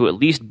articles to at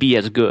least be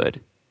as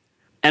good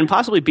and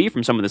possibly be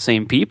from some of the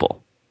same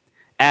people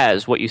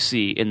as what you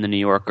see in the New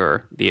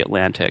Yorker, the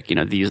Atlantic,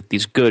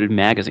 these good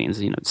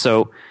magazines,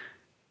 So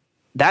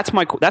that's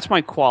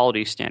my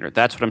quality standard.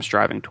 That's what I'm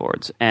striving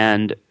towards,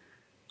 and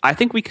I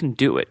think we can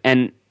do it.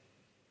 And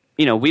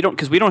we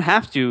don't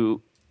have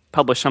to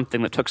publish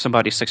something that took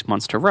somebody 6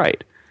 months to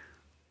write.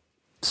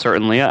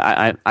 Certainly,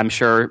 I'm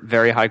sure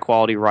very high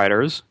quality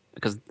writers,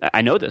 because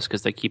I know this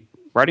because they keep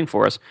writing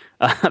for us.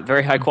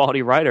 Very high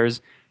quality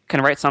writers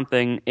can write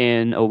something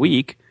in a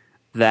week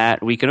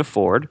that we can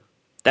afford.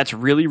 That's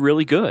really,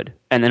 really good.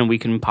 And then we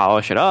can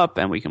polish it up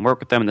and we can work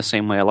with them in the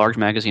same way a large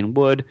magazine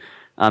would,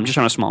 just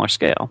on a smaller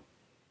scale.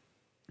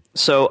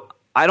 So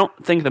I don't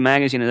think the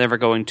magazine is ever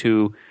going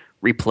to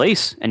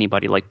replace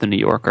anybody like the New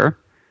Yorker,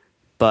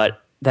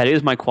 but that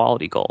is my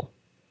quality goal.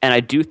 And I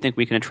do think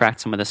we can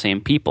attract some of the same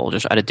people,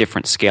 just at a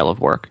different scale of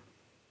work.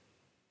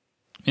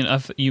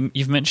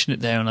 You've mentioned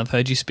it there, and I've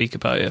heard you speak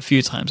about it a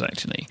few times,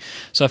 actually.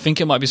 So I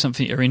think it might be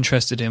something you're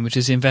interested in, which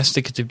is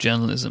investigative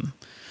journalism.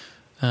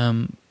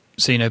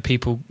 So,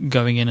 people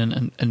going in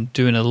and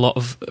doing a lot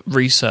of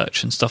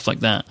research and stuff like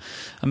that.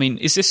 I mean,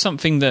 is this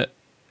something that,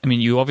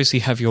 you obviously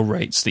have your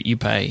rates that you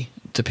pay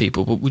to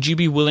people, but would you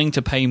be willing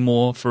to pay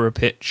more for a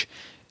pitch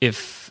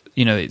if,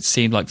 it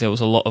seemed like there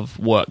was a lot of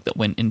work that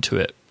went into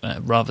it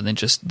rather than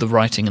just the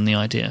writing and the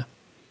idea?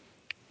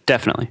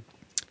 Definitely.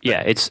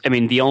 Yeah,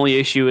 the only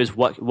issue is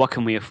what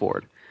can we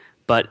afford?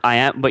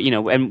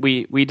 And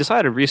we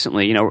decided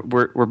recently,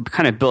 we're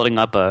kind of building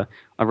up a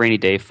rainy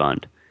day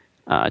fund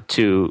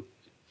to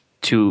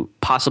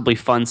possibly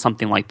fund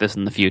something like this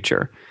in the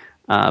future.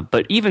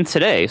 But even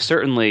today,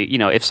 certainly,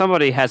 if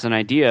somebody has an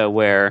idea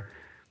where,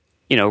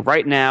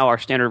 right now our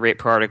standard rate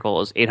per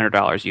article is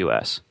 $800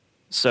 US.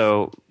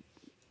 So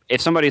if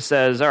somebody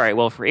says, all right,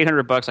 well, for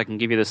 $800 I can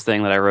give you this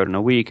thing that I wrote in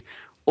a week,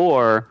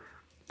 or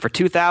for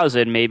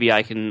 $2,000 maybe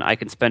I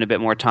can spend a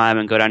bit more time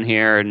and go down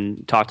here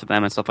and talk to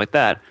them and stuff like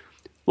that,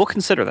 we'll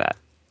consider that.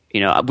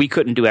 We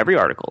couldn't do every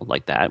article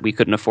like that. We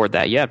couldn't afford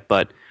that yet,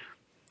 but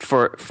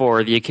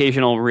for the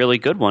occasional really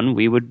good one,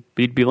 we'd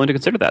be willing to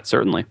consider that,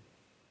 certainly.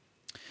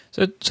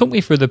 So talk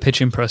me through the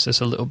pitching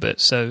process a little bit.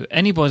 So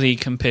anybody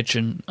can pitch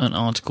an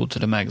article to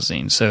the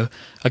magazine. So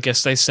I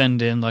guess they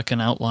send in like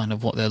an outline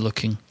of what they're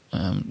looking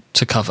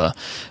to cover.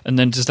 And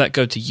then does that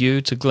go to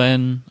you, to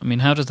Glenn?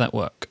 How does that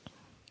work?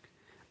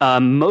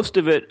 Most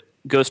of it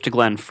goes to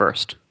Glenn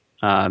first.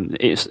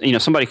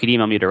 Somebody could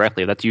email me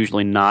directly. That's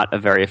usually not a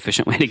very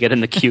efficient way to get in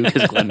the queue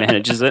because Glenn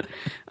manages it.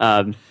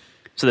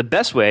 So the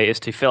best way is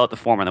to fill out the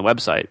form on the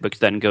website, which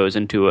then goes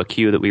into a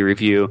queue that we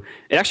review.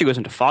 It actually goes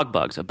into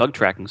FogBugs, a bug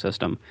tracking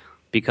system,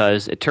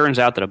 because it turns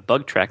out that a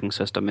bug tracking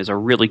system is a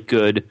really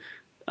good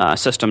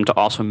system to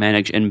also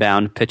manage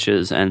inbound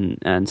pitches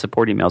and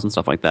support emails and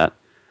stuff like that.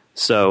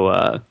 So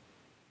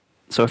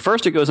at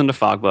first it goes into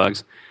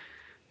FogBugs.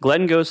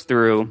 Glenn goes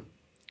through.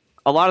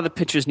 A lot of the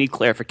pitches need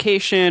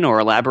clarification or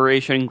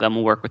elaboration. Glenn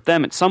will work with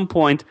them. At some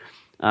point,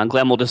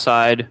 Glenn will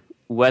decide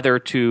whether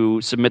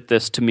to submit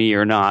this to me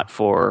or not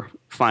for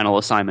final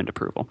assignment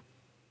approval.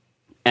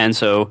 And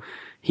so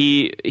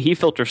he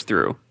filters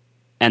through,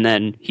 and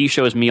then he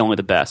shows me only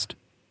the best.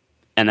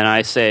 And then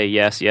I say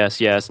yes, yes,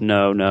 yes,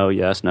 no, no,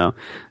 yes, no.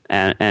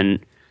 And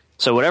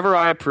so whatever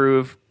I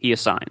approve, he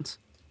assigns.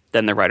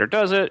 Then the writer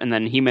does it, and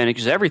then he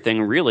manages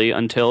everything, really,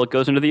 until it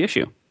goes into the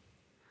issue.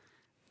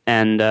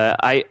 And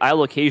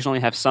I'll occasionally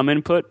have some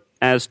input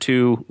as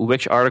to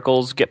which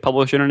articles get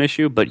published in an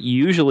issue, but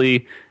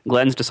usually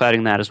Glenn's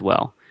deciding that as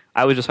well.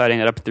 I was deciding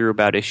it up through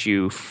about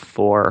issue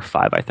 4 or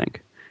 5, I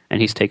think,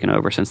 and he's taken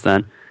over since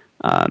then.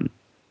 And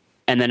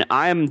then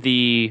I'm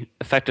the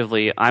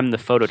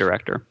photo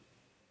director.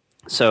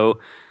 So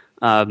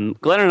Glenn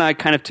and I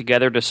kind of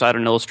together decide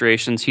on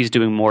illustrations. He's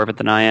doing more of it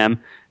than I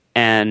am,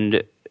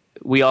 and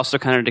we also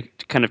kind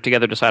of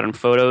together decide on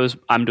photos.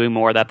 I'm doing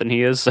more of that than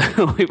he is.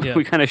 So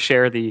we kind of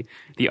share the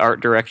art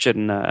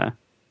direction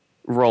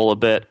role a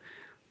bit.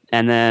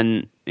 And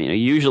then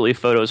usually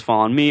photos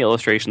fall on me,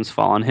 illustrations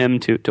fall on him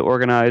to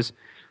organize.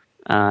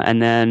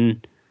 And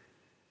then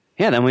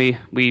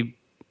we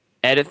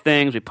edit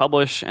things, we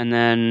publish, and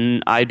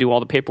then I do all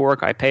the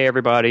paperwork. I pay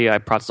everybody, I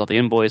process all the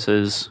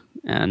invoices,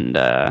 and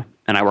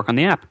I work on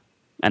the app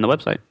and the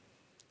website.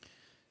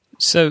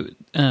 So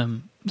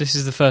this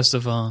is the first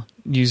of our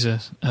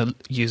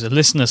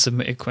listener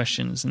submitted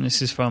questions, and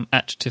this is from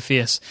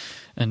 @Tifius,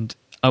 and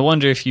I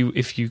wonder if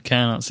you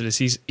can answer this.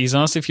 He's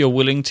asked if you're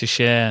willing to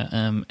share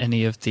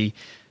any of the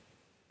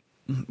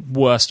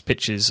worst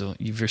pitches or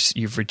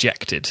you've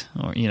rejected,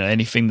 or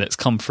anything that's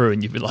come through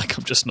and you'd be like,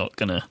 I'm just not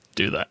gonna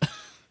do that.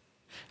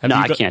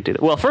 I can't do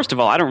that. Well, first of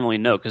all, I don't really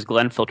know because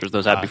Glenn filters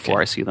those out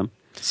before I see them.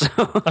 So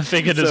I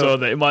figured as well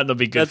that it might not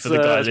be good for the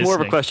guy That's listening. more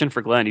of a question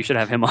for Glenn. You should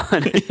have him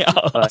on. Yeah,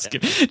 I'll ask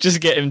him. Just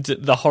get him to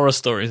the horror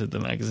stories of the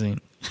magazine.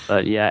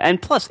 But yeah,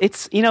 and plus,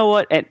 it's, you know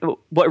what?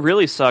 What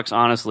really sucks,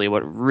 honestly,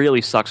 what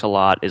really sucks a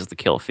lot is the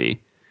kill fee.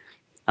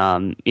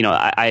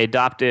 I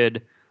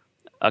adopted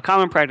a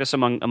common practice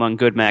among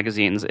good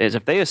magazines is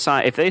if they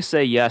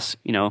say yes,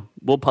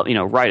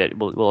 we'll write it.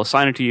 We'll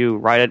assign it to you,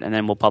 write it, and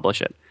then we'll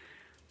publish it.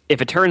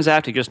 If it turns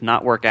out to just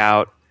not work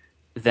out,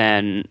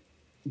 then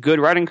good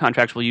writing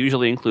contracts will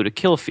usually include a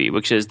kill fee,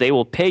 which is they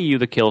will pay you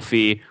the kill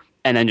fee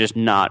and then just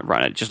not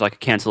run it, just like a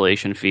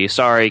cancellation fee.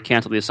 Sorry,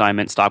 cancel the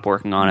assignment, stop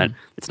working on it.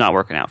 It's not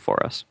working out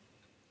for us.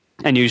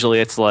 And usually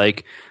it's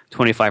like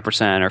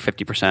 25% or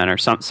 50%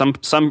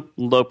 or some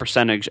low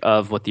percentage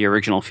of what the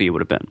original fee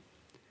would have been.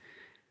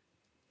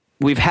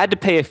 We've had to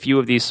pay a few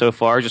of these so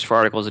far, just for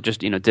articles that just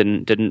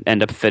didn't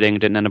end up fitting,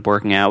 didn't end up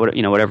working out,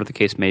 whatever the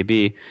case may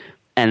be,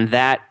 and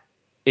that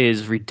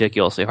is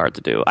ridiculously hard to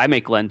do. I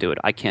make Glenn do it.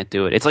 I can't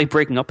do it. It's like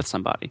breaking up with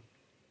somebody.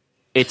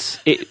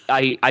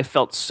 I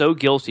felt so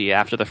guilty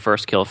after the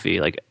first kill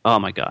fee, like, oh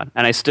my God.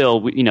 And I still,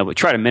 we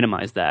try to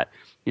minimize that.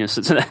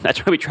 So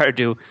that's why we try to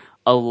do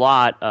a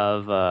lot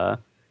of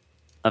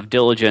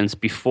diligence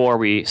before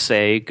we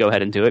say go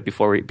ahead and do it,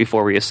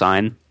 before we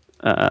assign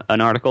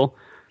an article,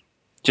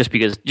 just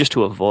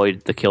to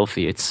avoid the kill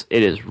fee. It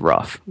is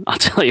rough. I'll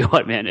tell you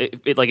what, man.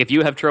 Like if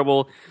you have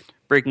trouble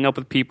breaking up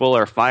with people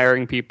or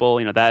firing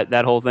people,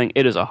 that whole thing,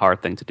 it is a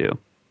hard thing to do.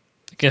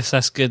 I guess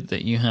that's good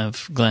that you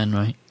have Glenn,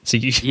 right? So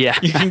you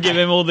you can give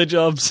him all the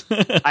jobs.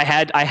 I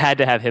had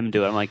to have him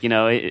do it. I'm like,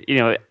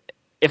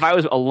 if I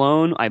was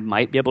alone, I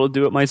might be able to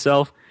do it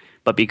myself.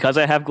 But because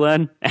I have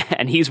Glenn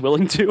and he's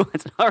willing to,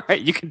 it's all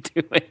right. You can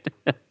do it.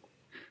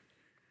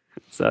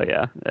 So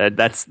yeah,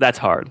 that's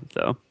hard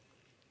though,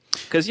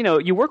 because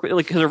you work with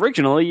because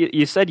originally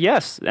you said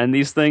yes, and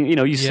these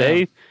things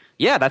say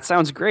yeah, that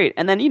sounds great,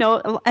 and then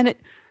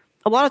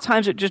a lot of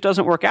times it just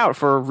doesn't work out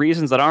for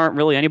reasons that aren't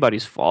really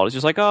anybody's fault. It's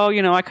just like, oh,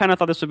 I kind of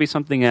thought this would be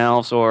something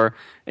else, or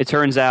it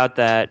turns out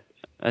that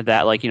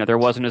there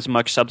wasn't as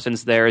much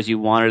substance there as you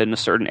wanted in a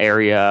certain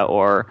area,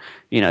 or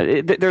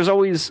there's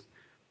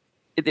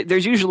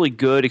usually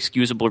good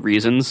excusable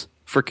reasons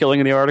for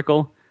killing the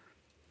article,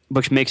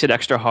 which makes it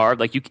extra hard.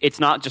 Like it's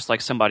not just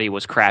like somebody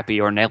was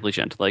crappy or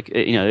negligent. Like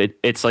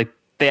it's like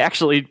they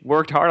actually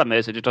worked hard on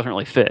this. It just doesn't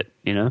really fit.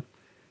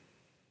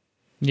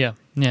 Yeah,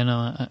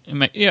 no,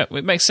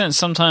 it makes sense.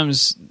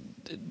 Sometimes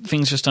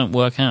things just don't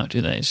work out,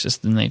 do they? It's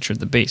just the nature of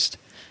the beast.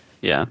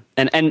 Yeah,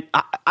 and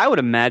I would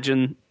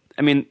imagine.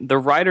 I mean, the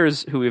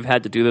writers who we've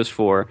had to do this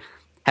for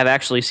have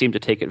actually seemed to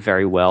take it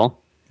very well.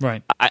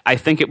 Right. I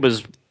think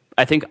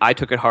I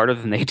took it harder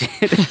than they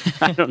did.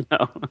 I don't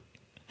know.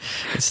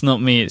 It's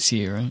not me, it's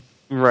you, right?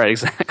 Right,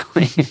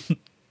 exactly.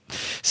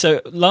 So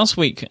last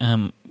week,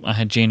 I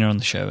had Gina on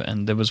the show,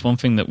 and there was one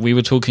thing that we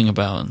were talking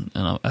about,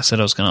 and I said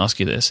I was going to ask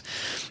you this,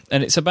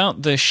 and it's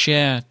about the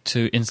share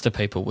to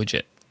Instapaper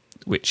widget,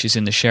 which is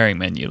in the sharing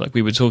menu. Like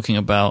we were talking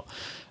about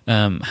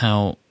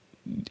how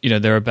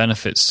there are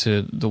benefits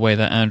to the way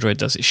that Android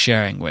does its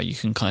sharing, where you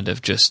can kind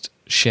of just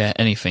share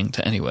anything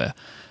to anywhere,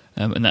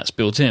 and that's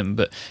built in.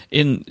 But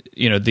in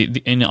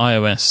in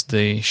iOS,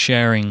 the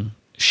sharing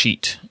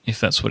sheet, if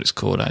that's what it's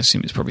called, I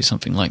assume it's probably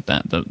something like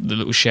that. The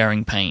little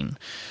sharing pane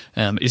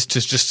is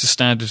just the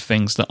standard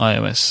things that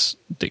iOS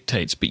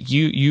dictates. But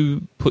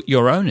you put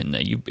your own in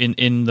there.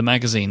 In the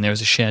magazine, there is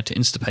a share to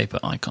Instapaper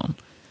icon.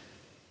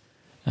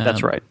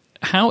 That's right.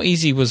 How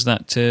easy was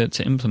that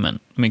to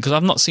implement? I mean, because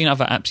I've not seen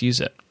other apps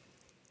use it.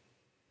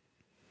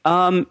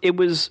 It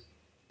was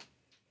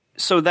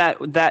so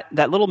that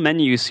little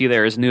menu you see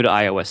there is new to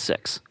iOS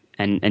 6.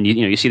 And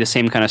you see the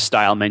same kind of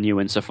style menu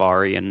in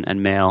Safari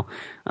and Mail.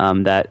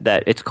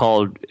 That it's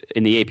called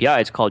in the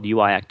API. It's called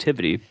UI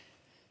Activity,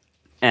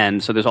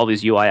 and so there's all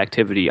these UI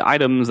Activity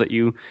items that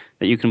you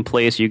can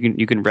place. You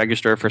can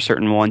register for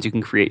certain ones. You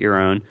can create your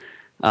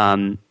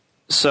own.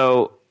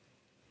 So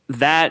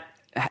that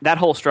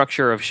whole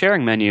structure of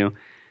sharing menu,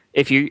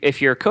 if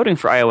you're coding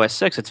for iOS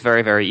 6, it's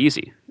very, very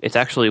easy. It's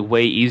actually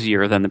way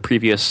easier than the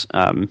previous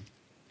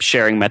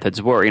sharing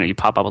methods were. You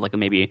pop up with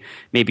maybe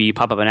you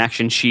pop up an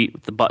action sheet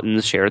with the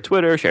buttons, share to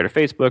Twitter, share to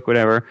Facebook,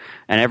 whatever,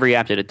 and every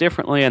app did it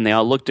differently, and they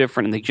all look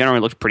different, and they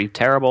generally looked pretty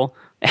terrible.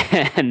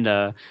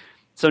 And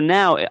so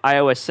now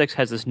iOS 6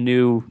 has this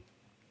new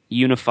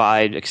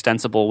unified,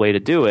 extensible way to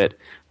do it,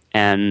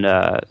 and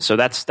so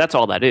that's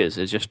all that is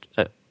just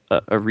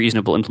a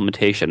reasonable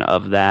implementation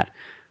of that.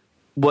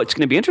 What's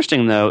going to be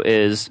interesting, though,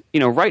 is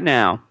right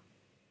now,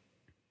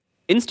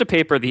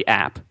 Instapaper, the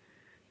app,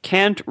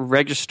 can't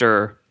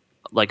register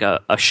like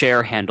a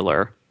share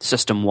handler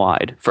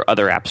system-wide for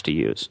other apps to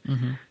use.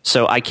 Mm-hmm.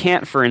 So I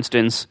can't, for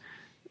instance,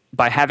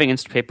 by having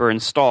Instapaper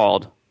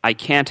installed, I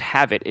can't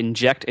have it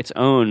inject its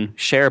own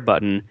share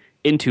button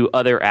into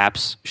other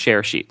apps'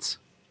 share sheets.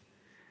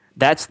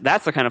 That's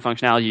the kind of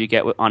functionality you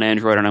get on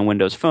Android and on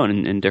Windows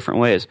Phone in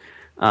different ways.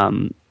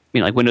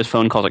 Like Windows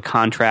Phone calls it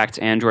contracts,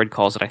 Android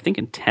calls it, I think,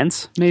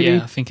 intents, maybe?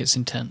 Yeah, I think it's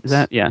intents. Is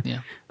that? Yeah.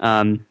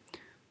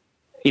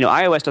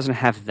 iOS doesn't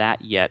have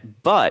that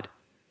yet, but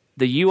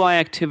the UI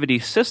activity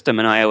system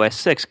in iOS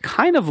 6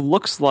 kind of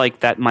looks like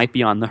that might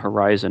be on the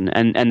horizon.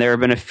 And there have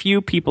been a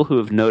few people who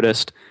have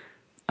noticed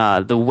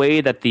the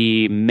way that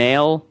the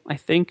mail, I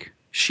think,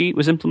 sheet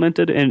was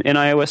implemented in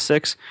iOS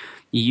 6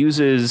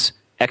 uses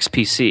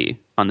XPC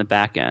on the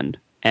back end.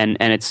 And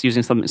it's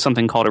using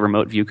something called a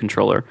remote view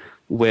controller,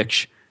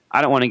 which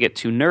I don't want to get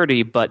too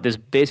nerdy, but this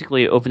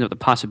basically opens up the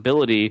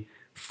possibility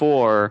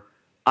for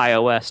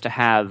iOS to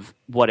have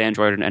what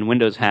Android and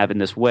Windows have in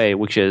this way,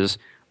 which is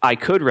I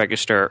could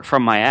register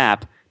from my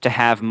app to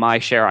have my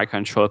share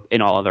icon show up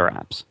in all other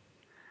apps.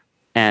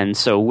 And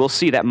so we'll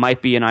see. That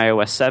might be in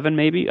iOS 7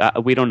 maybe.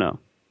 We don't know.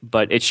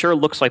 But it sure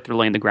looks like they're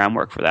laying the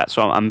groundwork for that.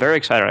 So I'm very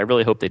excited. I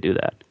really hope they do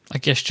that. I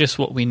guess just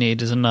what we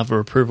need is another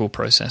approval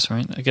process,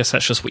 right? I guess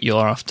that's just what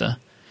you're after.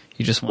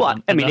 You just want.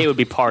 Well, I mean, it would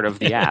be part of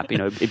the app.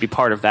 It'd be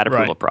part of that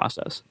approval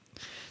process.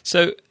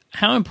 So,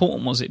 how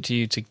important was it to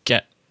you to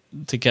get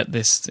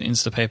this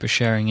Instapaper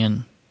sharing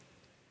in?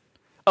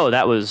 Oh,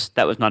 that was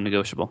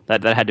non-negotiable.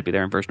 That had to be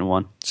there in version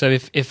 1. So,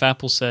 if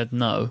Apple said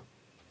no,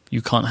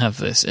 you can't have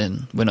this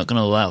in, we're not going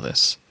to allow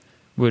this,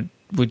 would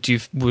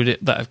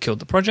that have killed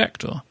the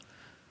project or?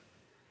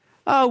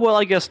 Well,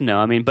 I guess no.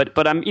 I mean,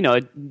 but I'm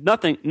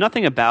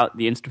nothing about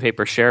the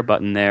Instapaper share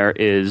button there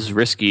is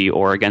risky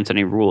or against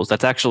any rules.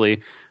 That's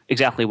actually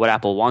exactly what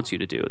Apple wants you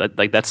to do.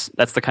 That's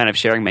the kind of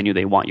sharing menu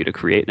they want you to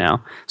create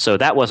now. So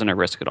that wasn't a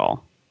risk at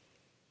all.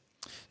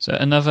 So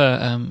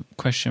another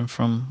question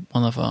from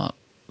one of our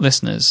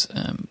listeners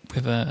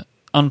with an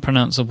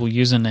unpronounceable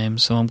username.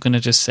 So I'm going to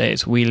just say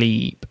it's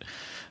Weeleep.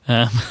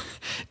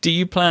 Do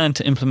you plan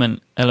to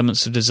implement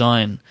elements of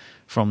design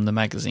from the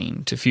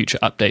magazine to future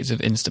updates of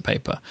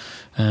Instapaper?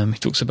 He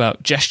talks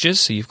about gestures,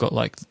 so you've got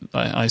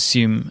I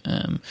assume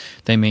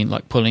they mean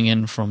like pulling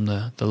in from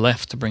the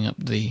left to bring up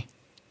the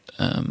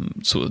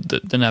sort of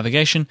the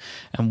navigation.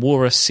 And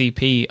Walrus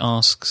CP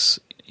asks,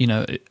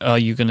 are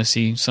you going to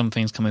see some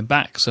things coming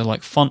back? So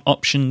like font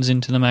options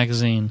into the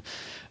magazine,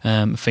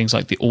 things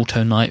like the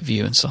auto night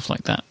view and stuff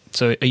like that.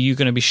 So are you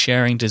going to be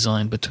sharing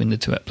design between the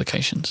two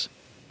applications?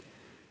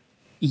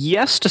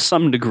 Yes, to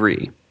some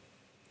degree.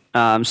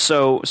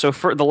 So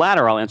for the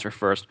latter, I'll answer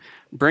first.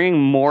 Bringing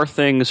more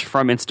things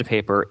from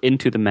Instapaper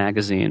into the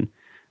magazine,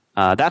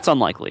 that's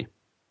unlikely,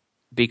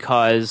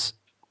 because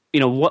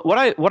what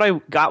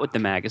I got with the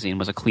magazine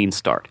was a clean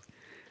start,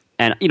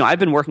 and I've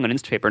been working on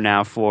Instapaper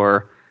now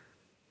for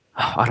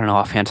I don't know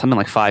offhand, something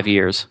like 5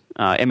 years.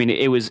 I mean,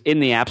 it was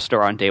in the App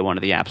Store on day 1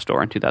 of the App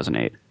Store in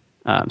 2008.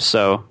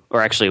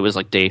 Or actually, it was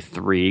like day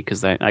 3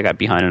 because I got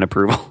behind in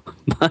approval,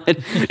 but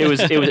it was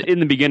in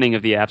the beginning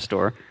of the App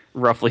Store,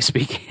 roughly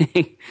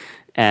speaking.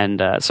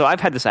 And so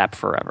I've had this app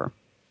forever.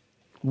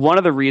 One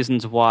of the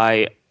reasons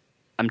why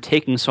I'm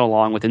taking so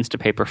long with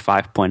Instapaper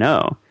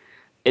 5.0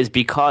 is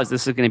because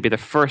this is going to be the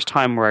first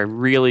time where I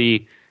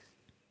really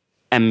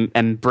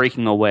am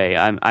breaking away.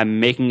 I'm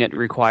making it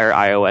require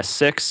iOS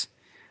 6.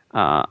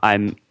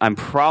 I'm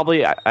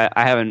probably I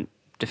haven't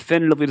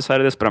definitively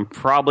decided this, but I'm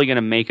probably going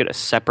to make it a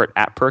separate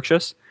app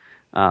purchase,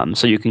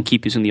 so you can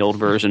keep using the old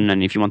version,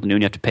 and if you want the new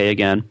one, you have to pay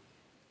again.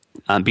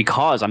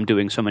 Because I'm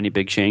doing so many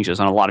big changes,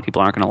 and a lot of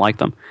people aren't going to like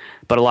them,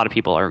 but a lot of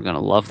people are going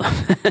to love them.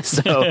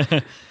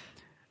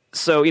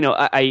 So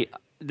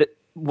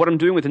what I'm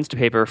doing with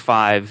Instapaper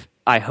 5,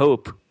 I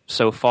hope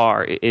so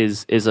far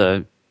is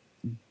a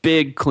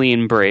big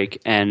clean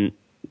break and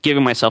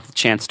giving myself the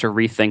chance to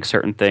rethink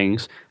certain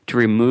things, to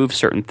remove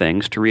certain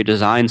things, to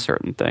redesign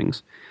certain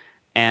things.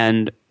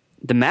 And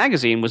the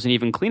magazine was an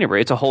even cleaner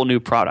break. It's a whole new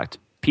product.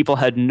 People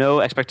had no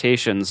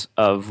expectations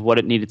of what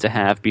it needed to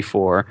have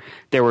before.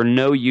 There were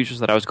no users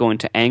that I was going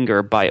to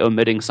anger by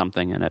omitting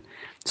something in it.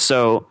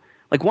 So,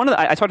 like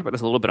I talked about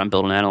this a little bit on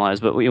Build and Analyze,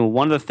 but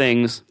one of the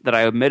things that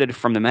I omitted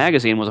from the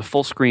magazine was a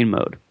full screen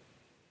mode.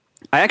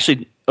 I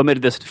actually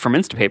omitted this from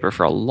Instapaper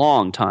for a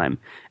long time,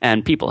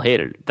 and people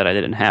hated that I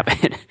didn't have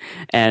it.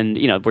 And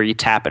where you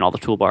tap and all the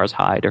toolbars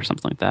hide or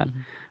something like that.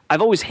 Mm-hmm.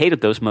 I've always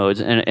hated those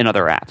modes in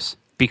other apps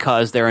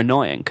because they're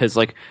annoying. Because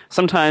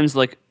sometimes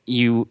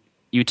you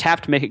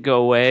tap to make it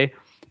go away,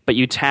 but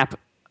you tap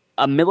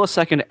a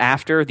millisecond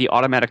after the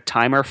automatic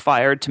timer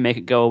fired to make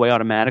it go away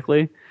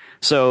automatically.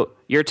 So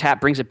your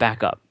tap brings it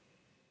back up.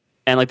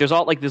 And there's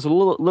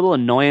little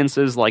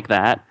annoyances like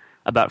that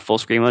about full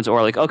screen modes, or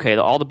okay,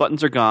 all the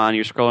buttons are gone,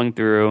 you're scrolling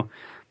through,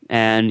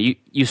 and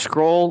you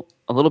scroll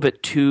a little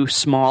bit too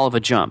small of a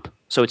jump,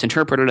 so it's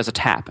interpreted as a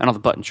tap, and all the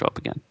buttons show up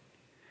again.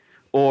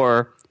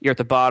 Or you're at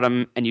the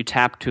bottom, and you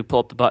tap to pull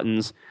up the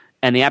buttons,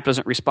 and the app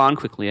doesn't respond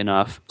quickly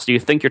enough, so you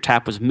think your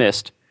tap was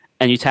missed,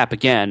 and you tap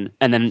again,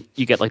 and then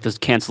you get this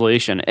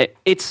cancellation.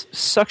 It's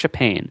such a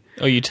pain.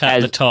 Or you tap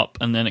the top,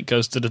 and then it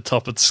goes to the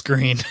top of the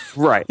screen.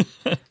 Right.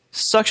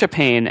 Such a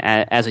pain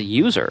as a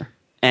user.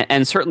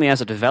 And certainly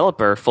as a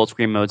developer, full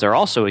screen modes are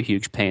also a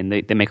huge pain.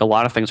 They make a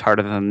lot of things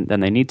harder than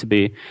they need to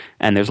be,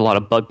 and there's a lot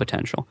of bug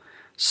potential.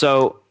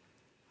 So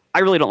I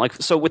really don't like...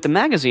 So with the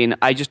magazine,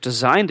 I just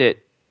designed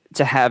it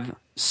to have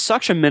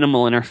such a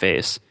minimal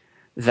interface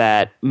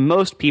that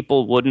most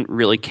people wouldn't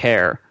really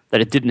care that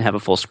it didn't have a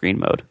full screen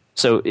mode.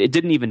 So it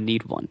didn't even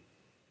need one.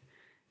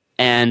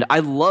 And I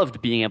loved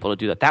being able to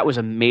do that. That was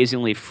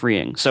amazingly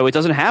freeing. So it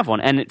doesn't have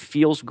one, and it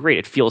feels great.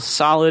 It feels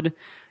solid.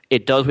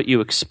 It does what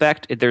you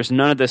expect. There's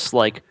none of this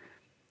like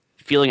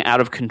feeling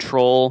out of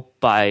control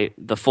by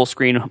the full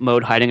screen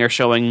mode hiding or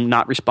showing,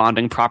 not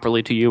responding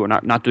properly to you, or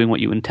not doing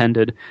what you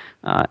intended.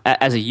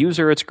 As a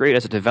user, it's great.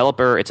 As a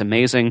developer, it's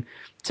amazing.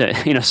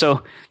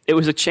 So it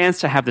was a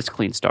chance to have this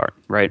clean start,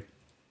 right?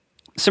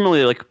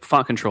 Similarly, like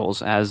font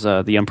controls, as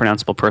the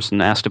unpronounceable person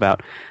asked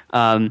about.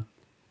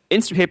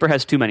 Instapaper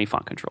has too many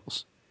font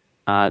controls.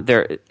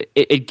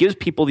 It gives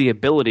people the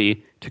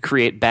ability to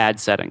create bad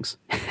settings,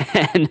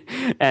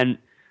 and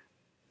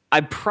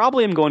I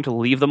probably am going to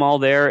leave them all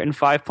there in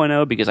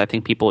 5.0 because I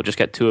think people would just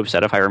get too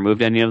upset if I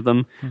removed any of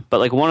them. But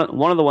like one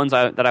of the ones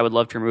that I would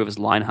love to remove is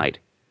line height,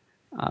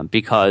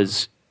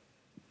 because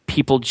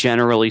people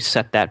generally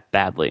set that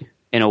badly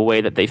in a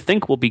way that they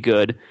think will be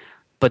good,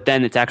 but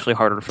then it's actually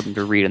harder for them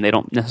to read, and they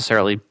don't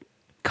necessarily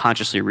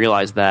consciously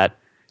realize that.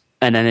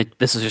 And then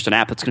this is just an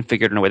app that's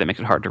configured in a way that makes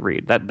it hard to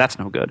read. That's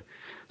no good.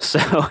 So,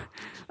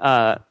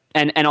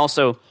 and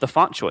also the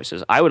font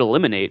choices. I would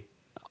eliminate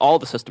all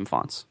the system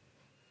fonts.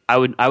 I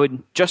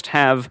would just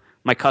have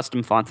my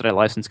custom fonts that I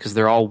license because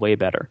they're all way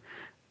better.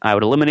 I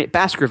would eliminate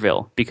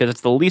Baskerville because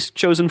it's the least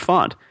chosen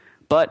font.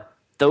 But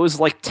those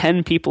like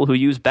 10 people who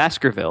use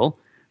Baskerville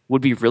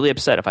would be really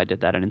upset if I did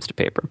that in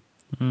Instapaper.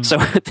 So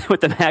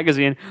with the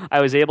magazine,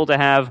 I was able to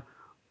have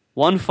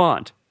one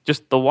font,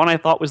 just the one I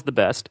thought was the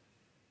best.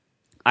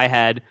 I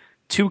had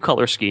 2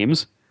 color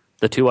schemes,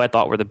 the 2 I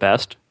thought were the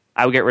best.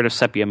 I would get rid of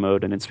sepia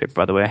mode in Instapaper,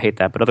 by the way. I hate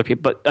that,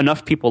 but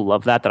enough people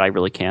love that I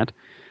really can't.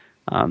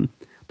 But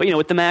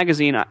with the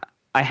magazine,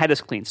 I had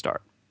this clean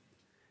start.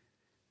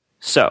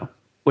 So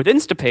with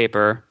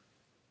Instapaper,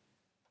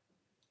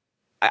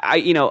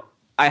 I'm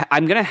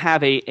going to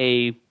have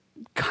a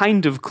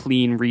kind of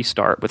clean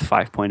restart with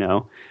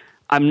 5.0.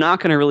 I'm not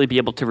going to really be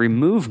able to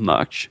remove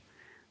much,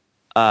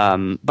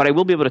 but I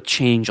will be able to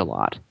change a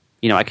lot.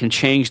 I can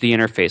change the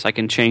interface. I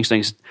can change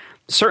things.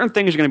 Certain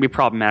things are going to be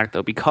problematic,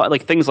 though, because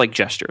like things like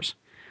gestures.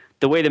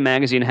 The way the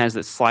magazine has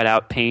that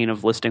slide-out pane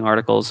of listing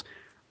articles,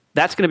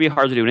 that's going to be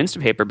hard to do in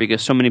Instapaper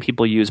because so many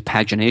people use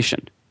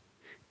pagination.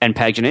 And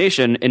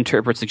pagination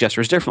interprets the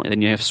gestures differently.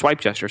 Then you have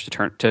swipe gestures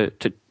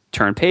to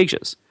turn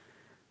pages.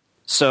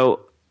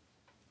 So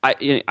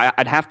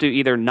I'd have to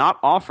either not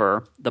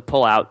offer the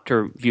pull-out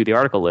to view the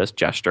article list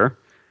gesture,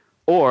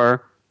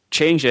 or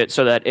change it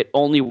so that it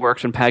only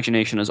works when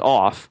pagination is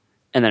off,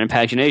 and then in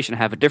pagination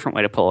have a different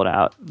way to pull it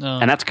out.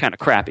 And that's kind of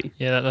crappy.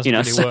 Yeah, that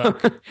doesn't really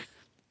work.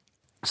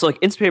 So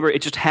like Instapaper,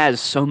 it just has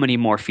so many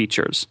more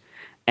features,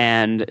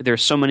 and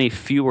there's so many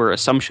fewer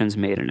assumptions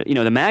made in it.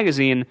 The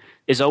magazine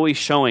is always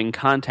showing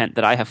content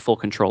that I have full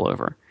control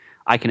over.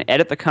 I can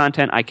edit the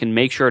content. I can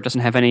make sure it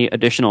doesn't have any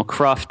additional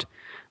cruft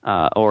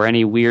or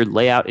any weird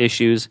layout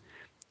issues.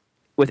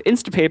 With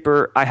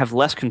Instapaper, I have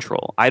less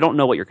control. I don't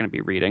know what you're going to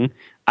be reading.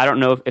 I don't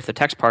know if the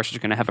text parser is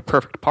going to have a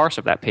perfect parse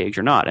of that page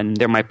or not. And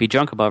there might be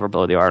junk above or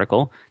below the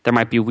article. There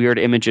might be weird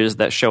images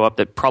that show up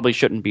that probably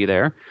shouldn't be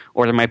there.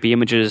 Or there might be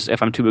images,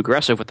 if I'm too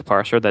aggressive with the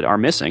parser, that are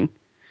missing.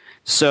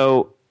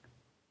 So,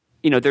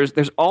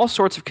 there's all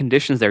sorts of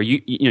conditions there.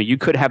 You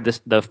could have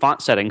the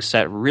font settings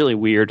set really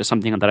weird to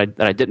something that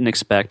I didn't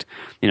expect.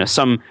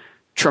 Some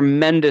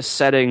tremendous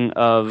setting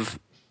of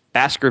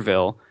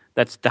Baskerville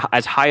that's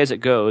as high as it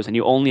goes, and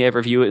you only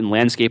ever view it in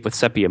landscape with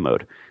sepia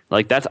mode.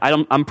 Like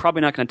I'm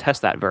probably not going to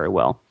test that very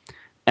well.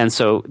 And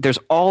so there's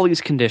all these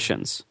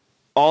conditions,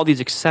 all these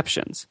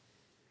exceptions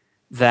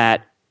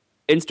that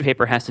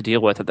Instapaper has to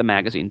deal with that the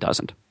magazine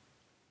doesn't.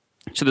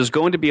 So there's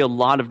going to be a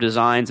lot of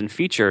designs and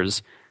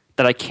features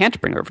that I can't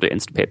bring over to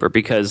Instapaper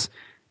because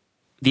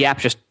the app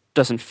just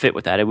doesn't fit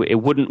with that.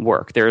 It wouldn't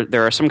work.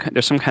 There's some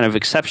kind of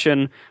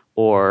exception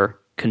or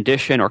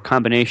condition or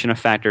combination of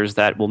factors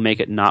that will make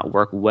it not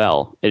work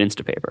well in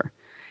Instapaper.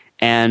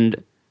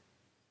 And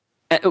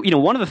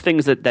one of the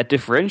things that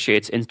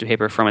differentiates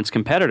Instapaper from its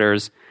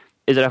competitors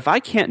is that if I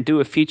can't do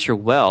a feature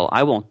well,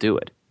 I won't do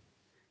it.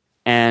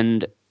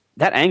 And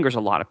that angers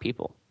a lot of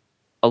people.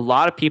 A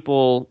lot of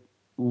people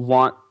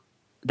want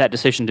that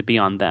decision to be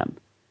on them,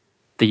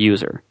 the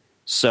user.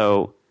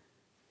 So,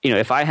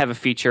 if I have a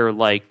feature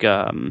like,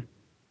 I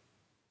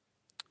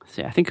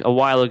think a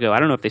while ago, I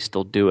don't know if they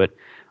still do it,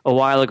 a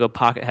while ago,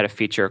 Pocket had a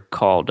feature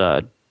called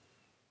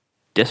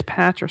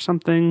Dispatch or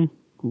something,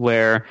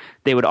 where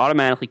they would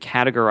automatically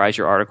categorize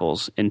your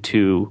articles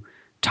into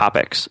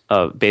topics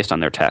based on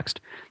their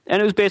text,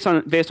 and it was based on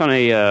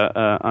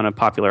a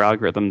popular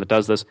algorithm that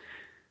does this.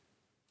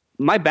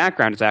 My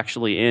background is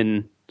actually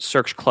in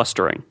search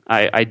clustering.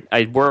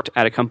 I worked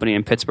at a company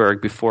in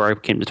Pittsburgh before I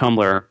came to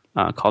Tumblr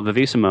called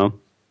Vivissimo,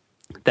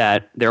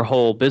 that their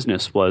whole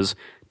business was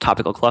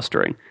topical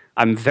clustering.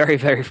 I'm very,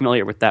 very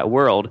familiar with that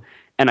world.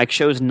 And I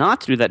chose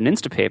not to do that in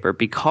Instapaper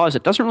because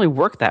it doesn't really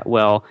work that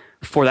well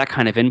for that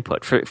kind of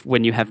input. For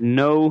when you have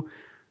no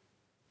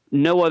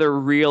other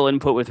real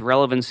input with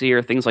relevancy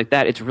or things like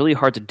that, it's really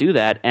hard to do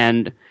that.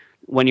 And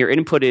when your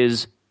input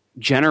is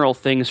general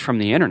things from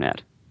the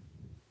internet,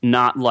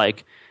 not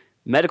like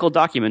medical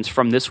documents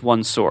from this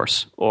one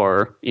source,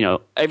 or, you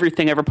know,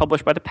 everything ever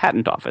published by the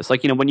patent office.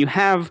 Like, you know, when you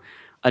have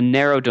a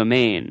narrow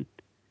domain,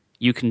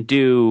 you can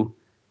do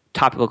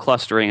topical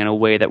clustering in a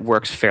way that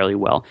works fairly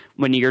well.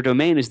 When your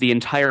domain is the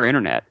entire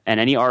internet and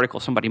any article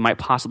somebody might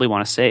possibly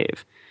want to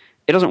save,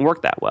 it doesn't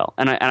work that well.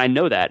 And I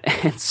know that.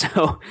 And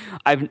so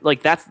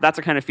that's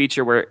a kind of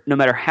feature where no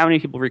matter how many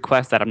people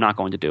request that, I'm not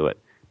going to do it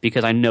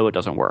because I know it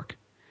doesn't work.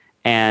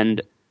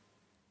 And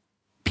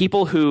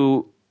people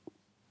who,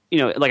 you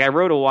know, like I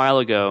wrote a while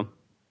ago,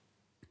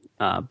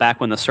 back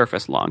when the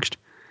Surface launched,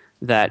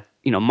 that,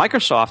 you know,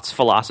 Microsoft's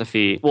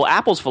philosophy, well,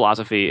 Apple's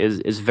philosophy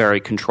is very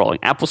controlling.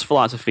 Apple's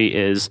philosophy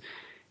is,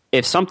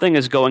 if something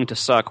is going to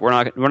suck, we're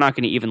not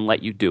going to even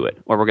let you do it,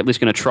 or we're at least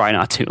going to try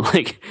not to.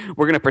 Like,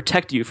 we're going to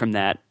protect you from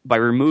that by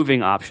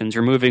removing options,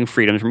 removing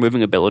freedoms,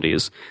 removing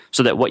abilities,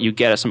 so that what you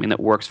get is something that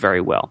works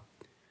very well.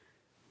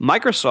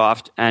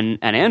 Microsoft and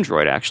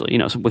Android, actually, you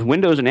know, so with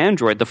Windows and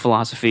Android, the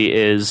philosophy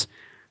is,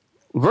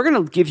 we're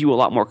going to give you a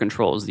lot more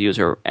control as the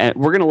user, and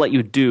we're going to let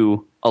you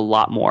do a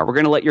lot more. We're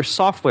going to let your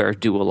software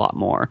do a lot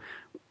more.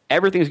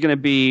 Everything's going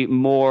to be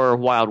more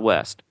Wild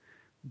West,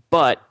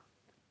 but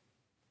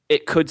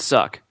it could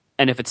suck.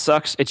 And if it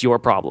sucks, it's your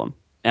problem.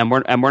 And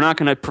we're not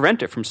going to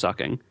prevent it from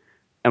sucking.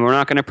 And we're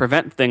not going to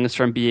prevent things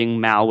from being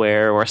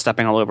malware or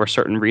stepping all over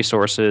certain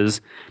resources.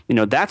 You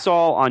know, that's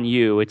all on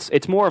you.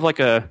 It's more of like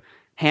a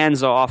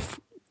hands-off,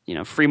 you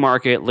know, free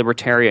market,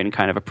 libertarian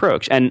kind of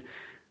approach. And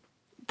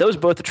those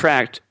both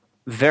attract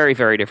very,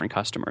 very different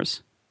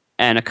customers.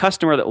 And a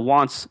customer that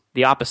wants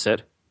the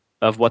opposite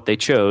of what they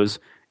chose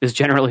is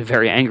generally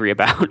very angry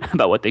about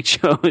what they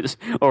chose,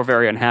 or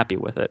very unhappy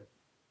with it.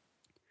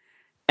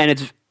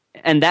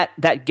 And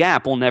that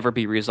gap will never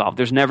be resolved.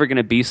 There's never going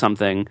to be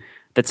something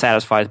that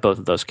satisfies both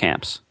of those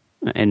camps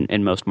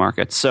in most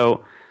markets.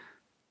 So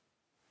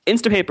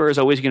Instapaper is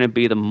always going to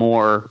be the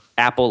more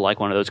Apple-like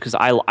one of those, because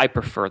I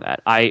prefer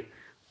that.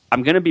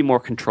 I'm going to be more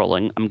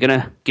controlling. I'm going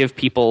to give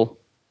people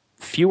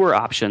fewer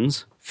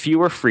options,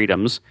 fewer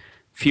freedoms,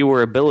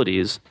 fewer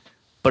abilities,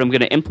 but I'm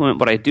going to implement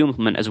what I do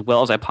implement as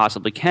well as I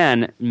possibly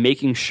can,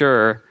 making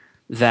sure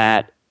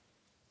that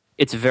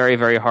it's very,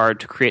 very hard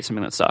to create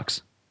something that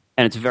sucks.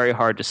 And it's very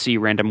hard to see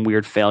random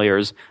weird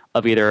failures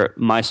of either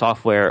my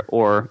software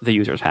or the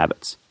user's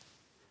habits.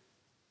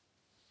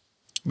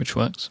 Which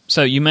works.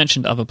 So you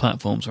mentioned other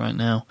platforms right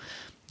now.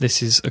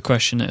 This is a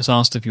question that is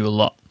asked of you a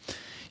lot.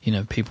 You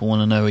know, people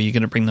want to know, are you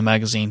going to bring the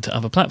magazine to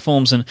other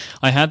platforms? And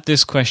I had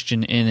this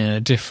question in a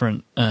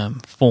different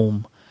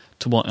form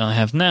to what I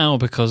have now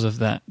because of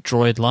that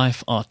Droid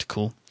Life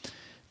article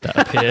that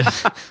appeared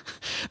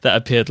that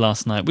appeared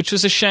last night, which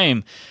was a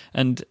shame.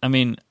 And I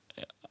mean,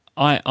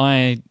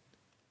 I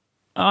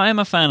am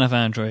a fan of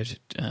Android,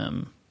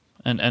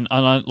 and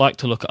I like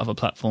to look at other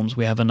platforms.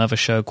 We have another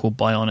show called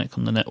Bionic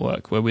on the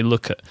network where we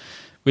look at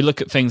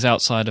things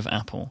outside of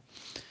Apple,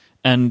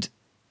 and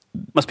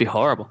must be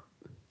horrible.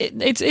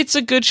 It's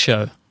a good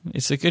show.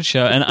 It's a good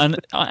show, and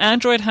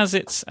Android has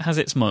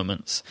its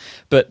moments,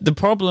 but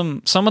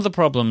some of the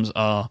problems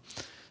are,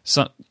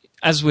 so,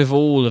 as with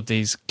all of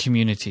these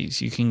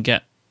communities, you can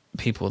get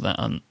people that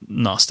are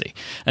nasty,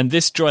 and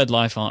this Droid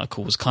Life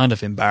article was kind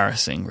of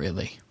embarrassing,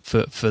 really,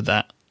 for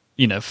that,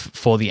 you know,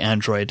 for the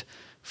Android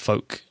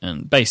folk,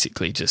 and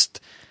basically just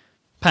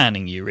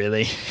panning you,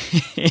 really,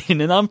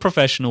 in an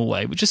unprofessional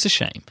way, which is a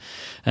shame,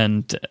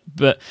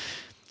 but.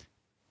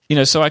 You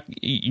know, so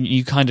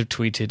you kind of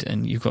tweeted,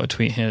 and you've got a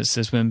tweet here that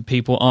says, when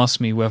people ask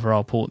me whether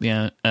I'll port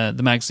the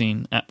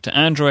magazine app to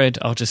Android,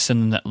 I'll just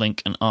send them that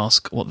link and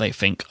ask what they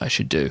think I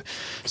should do.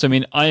 So, I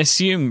mean, I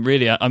assume,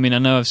 really, I mean, I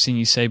know I've seen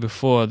you say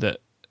before that,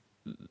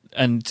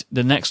 and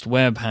the Next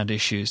Web had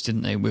issues,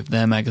 didn't they, with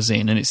their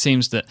magazine, and it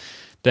seems that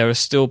there are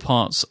still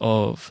parts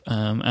of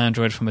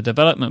Android from a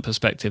development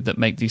perspective that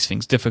make these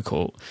things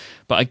difficult.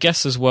 But I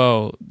guess as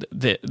well,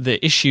 the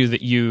issue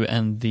that you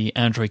and the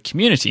Android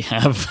community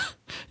have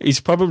is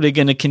probably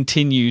going to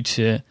continue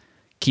to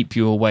keep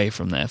you away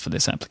from there for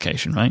this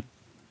application, right?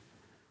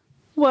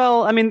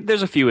 Well, I mean,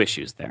 there's a few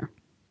issues there.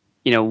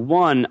 You know,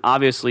 one,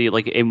 obviously,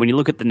 like when you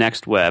look at the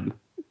Next Web,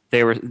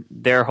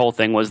 their whole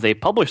thing was they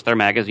published their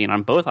magazine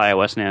on both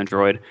iOS and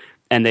Android,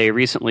 and they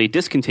recently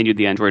discontinued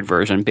the Android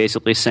version,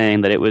 basically saying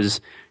that it was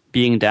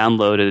being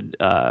downloaded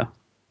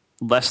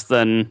less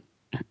than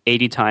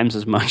 80 times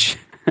as much,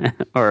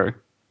 or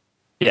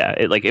yeah,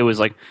 it was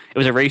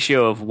a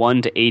ratio of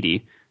 1 to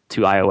 80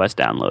 to iOS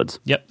downloads.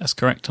 Yep, that's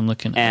correct. I'm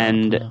looking at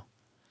it now.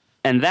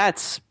 And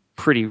that's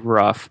pretty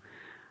rough.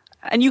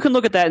 And you can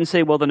look at that and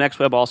say, well, the Next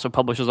Web also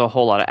publishes a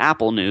whole lot of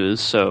Apple news,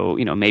 so,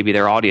 you know, maybe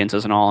their audience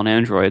isn't all on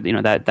Android. You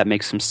know, that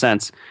makes some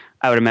sense.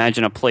 I would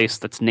imagine a place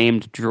that's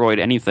named Droid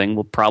anything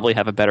will probably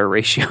have a better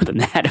ratio than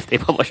that if they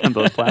publish on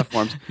both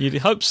platforms. You'd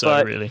hope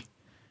so, really.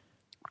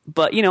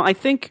 But, you know, I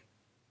think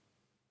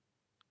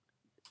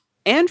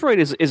Android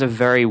is a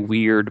very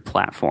weird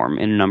platform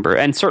in a number,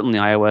 and certainly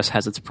iOS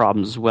has its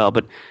problems as well,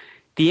 but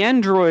the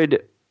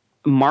Android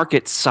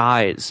market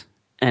size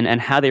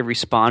and how they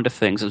respond to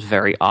things is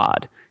very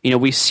odd. You know,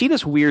 we see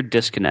this weird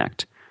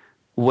disconnect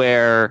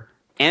where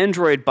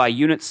Android by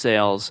unit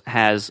sales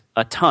has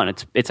a ton.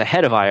 It's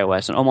ahead of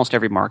iOS in almost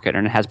every market,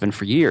 and it has been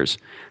for years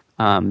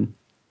in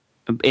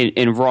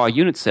raw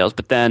unit sales.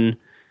 But then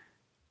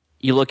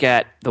you look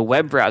at the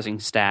web browsing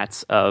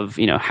stats of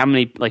how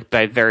many, like,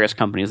 by various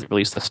companies that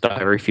release the stuff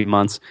every few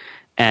months,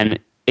 and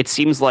it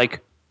seems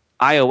like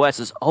iOS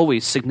is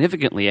always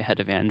significantly ahead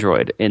of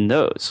Android in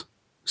those.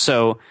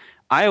 So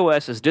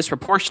iOS is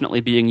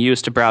disproportionately being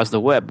used to browse the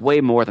web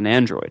way more than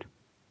Android,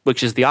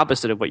 which is the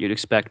opposite of what you'd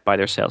expect by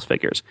their sales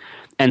figures.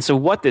 And so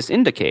what this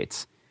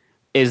indicates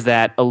is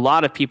that a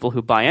lot of people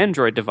who buy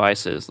Android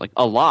devices, like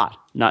a lot,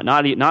 not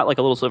like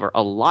a little sliver,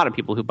 a lot of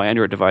people who buy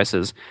Android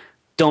devices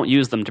don't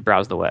use them to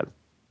browse the web.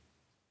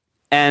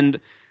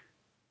 And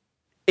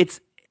it's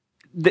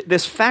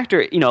this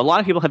factor, a lot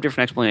of people have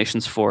different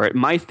explanations for it.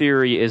 My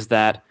theory is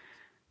that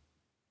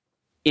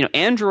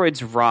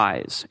Android's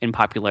rise in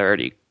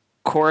popularity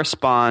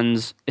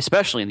corresponds,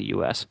 especially in the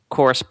US,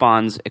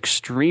 corresponds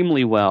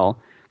extremely well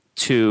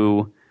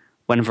to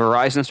when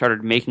Verizon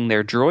started making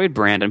their Droid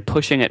brand and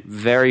pushing it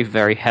very,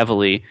 very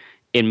heavily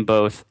in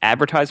both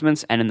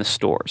advertisements and in the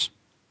stores.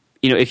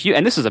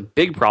 And this is a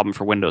big problem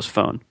for Windows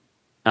Phone,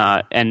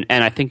 and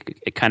I think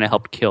it kind of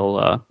helped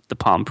kill the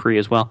Palm Pre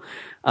as well.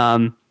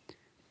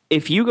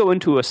 If you go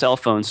into a cell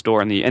phone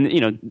store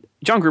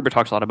John Gruber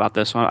talks a lot about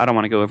this, so I don't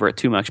want to go over it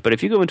too much, but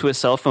if you go into a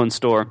cell phone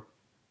store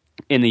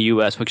in the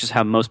U.S., which is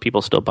how most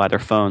people still buy their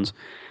phones,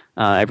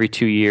 every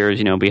 2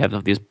 years, we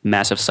have these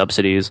massive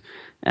subsidies,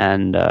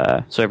 and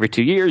so every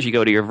 2 years you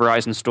go to your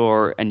Verizon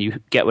store and you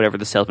get whatever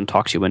the salesman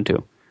talks you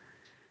into.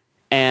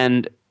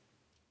 And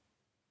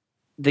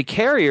the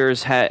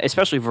carriers had,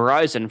 especially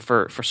Verizon,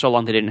 for so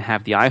long they didn't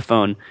have the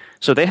iPhone,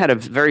 so they had a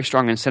very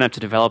strong incentive to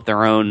develop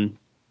their own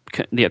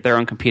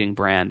competing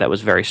brand that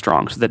was very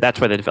strong. So that's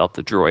why they developed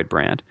the Droid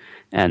brand,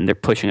 and they're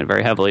pushing it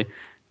very heavily.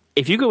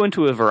 If you go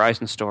into a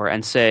Verizon store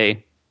and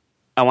say,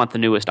 I want the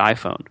newest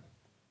iPhone,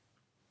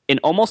 in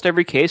almost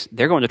every case,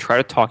 they're going to try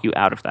to talk you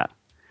out of that.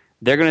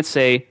 They're going to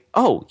say,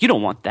 oh, you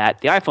don't want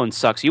that. The iPhone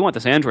sucks. You want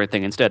this Android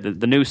thing instead,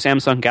 the new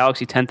Samsung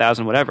Galaxy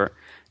 10,000 whatever.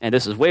 And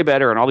this is way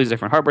better and all these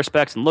different hardware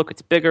specs. And look,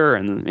 it's bigger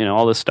and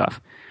all this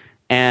stuff.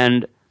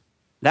 And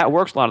that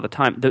works a lot of the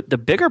time. The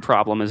bigger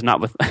problem is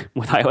not with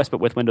iOS, but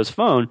with Windows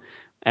Phone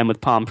and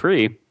with Palm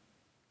Pre.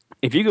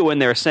 If you go in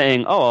there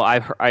saying, oh,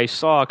 I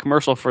saw a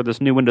commercial for this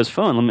new Windows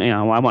Phone,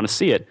 I want to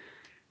see it,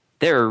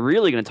 they're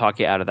really going to talk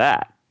you out of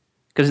that.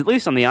 Because at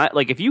least on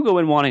if you go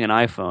in wanting an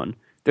iPhone,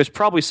 there's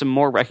probably some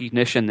more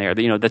recognition there.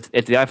 That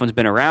if the iPhone's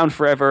been around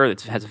forever,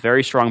 it has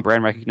very strong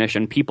brand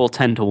recognition. People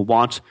tend to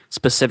want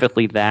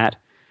specifically that.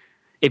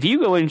 If you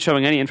go in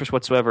showing any interest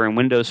whatsoever in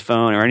Windows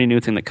Phone or any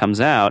new thing that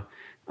comes out,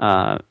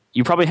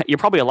 you're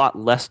probably a lot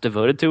less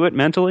devoted to it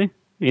mentally,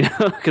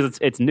 because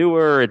it's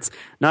newer, it's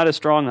not as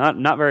strong,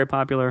 not very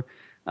popular.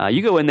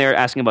 You go in there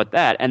asking about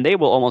that, and they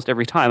will almost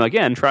every time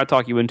again try to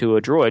talk you into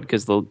a Droid,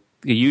 because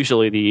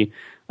usually the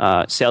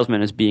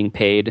salesman is being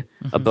paid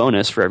a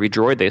bonus for every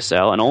Droid they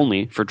sell, and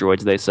only for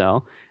Droids they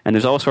sell. And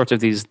there's all sorts of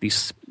these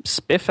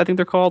spiff, I think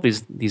they're called,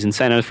 these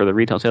incentives for the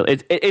retail sale.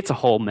 It's a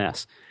whole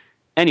mess.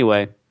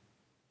 Anyway,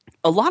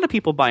 a lot of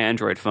people buy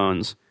Android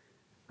phones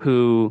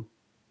who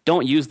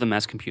don't use them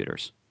as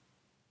computers,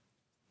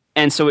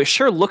 and so it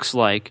sure looks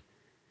like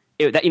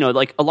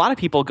like a lot of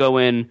people go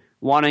in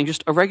wanting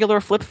just a regular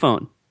flip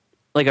phone,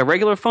 like a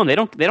regular phone. They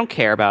don't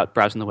care about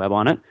browsing the web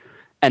on it,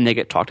 and they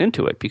get talked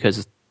into it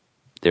because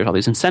there's all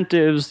these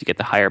incentives. You get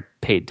the higher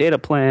paid data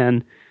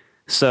plan.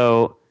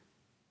 So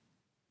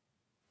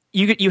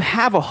you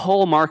have a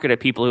whole market of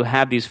people who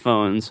have these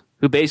phones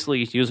who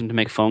basically use them to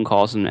make phone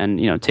calls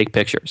and take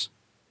pictures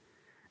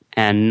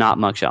and not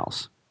much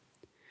else.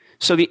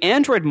 So the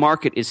Android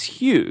market is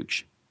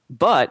huge,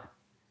 but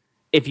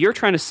if you're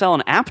trying to sell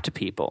an app to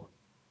people,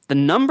 the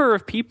number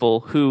of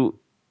people who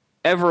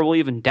ever will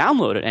even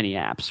download any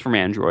apps from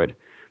Android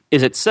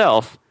is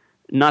itself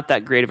not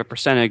that great of a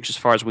percentage as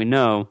far as we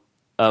know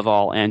of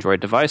all Android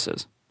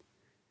devices.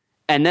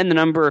 And then the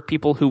number of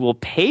people who will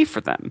pay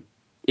for them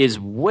is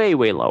way,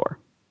 way lower.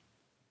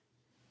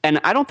 And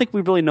I don't think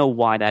we really know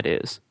why that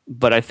is,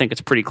 but I think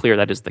it's pretty clear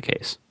that is the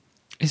case.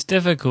 It's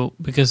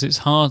difficult because it's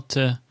hard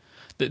to...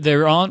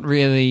 There aren't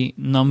really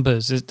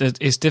numbers.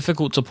 It's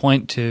difficult to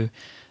point to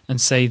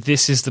and say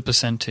this is the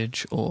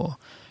percentage, or...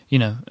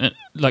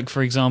 like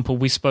for example,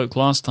 we spoke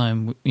last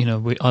time,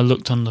 I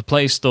looked on the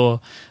Play Store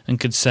and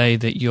could say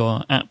that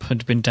your app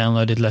had been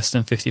downloaded less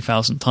than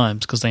 50,000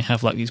 times because they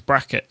have like these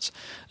brackets.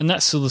 And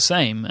that's still the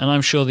same. And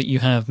I'm sure that you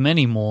have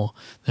many more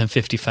than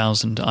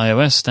 50,000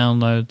 iOS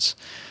downloads.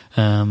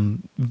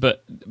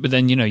 But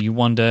then, you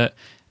wonder,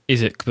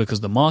 is it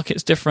because the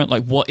market's different?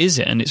 Like, what is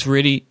it? And it's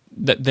really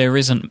that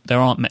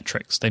there aren't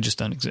metrics. They just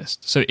don't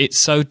exist. So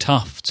it's so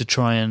tough to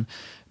try and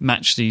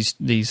match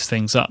these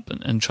things up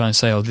and try and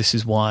say, oh, this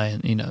is why,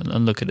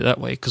 and look at it that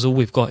way, because all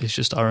we've got is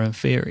just our own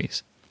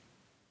theories.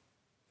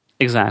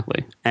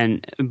 Exactly.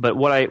 But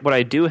what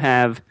I do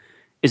have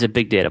is a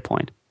big data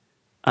point.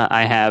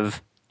 I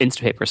have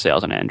Instapaper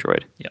sales on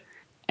Android. Yep.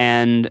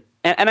 And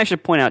I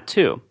should point out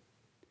too,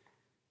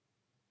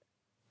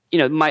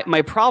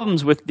 my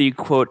problems with the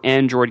quote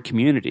Android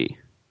community.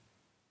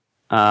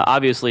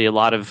 Obviously, a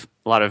lot of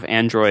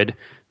Android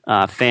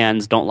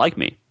fans don't like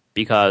me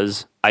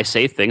because I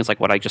say things like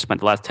what I just spent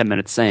the last 10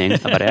 minutes saying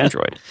about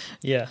Android.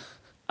 Yeah.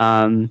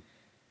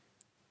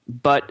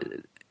 But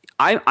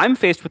I'm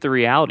faced with the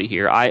reality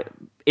here.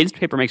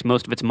 Instapaper makes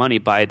most of its money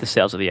by the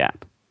sales of the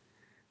app.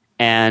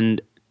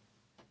 And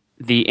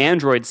the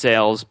Android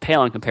sales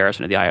pale in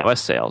comparison to the iOS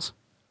sales.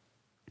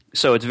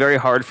 So it's very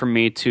hard for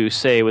me to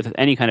say with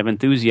any kind of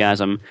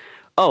enthusiasm,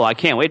 oh, I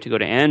can't wait to go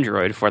to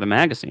Android for the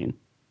magazine.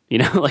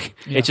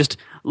 It's just,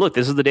 look,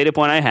 this is the data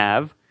point I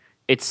have.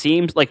 It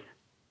seems like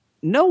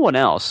no one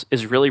else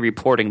is really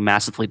reporting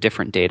massively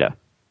different data.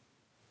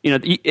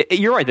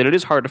 You're right that it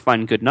is hard to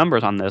find good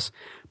numbers on this,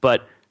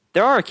 but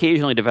there are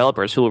occasionally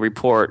developers who will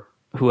report,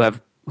 who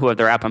have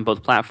their app on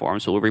both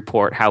platforms, who will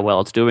report how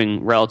well it's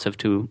doing relative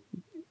to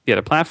the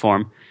other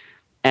platform.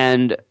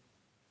 And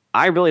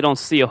I really don't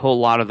see a whole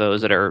lot of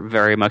those that are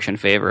very much in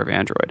favor of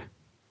Android.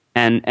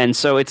 And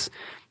so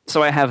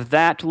I have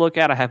that to look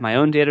at. I have my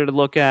own data to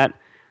look at.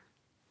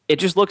 It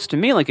just looks to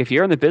me like if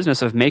you're in the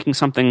business of making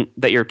something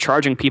that you're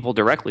charging people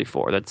directly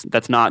for,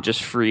 that's not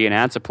just free and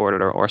ad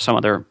supported or some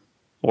other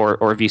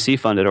or VC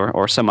funded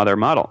or some other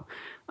model,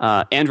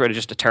 Android is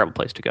just a terrible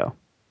place to go.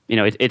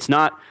 It's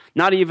not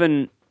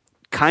even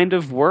kind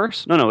of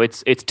worse. No,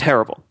 it's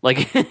terrible.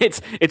 Like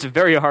it's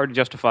very hard to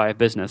justify a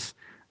business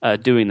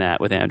doing that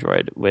with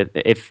Android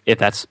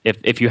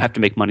if you have to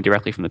make money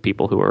directly from the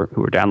people who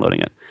are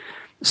downloading it.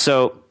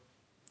 So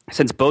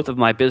since both of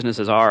my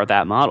businesses are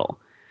that model,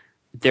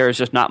 there's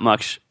just not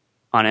much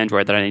on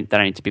Android that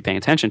I need to be paying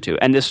attention to.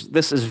 And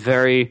this is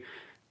very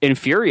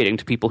infuriating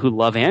to people who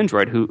love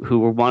Android who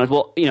want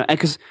to,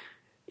 because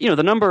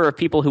the number of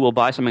people who will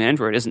buy something on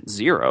Android isn't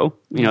zero.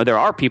 There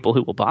are people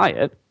who will buy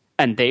it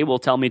and they will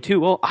tell me too,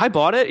 well, I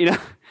bought it,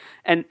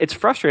 and it's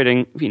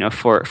frustrating,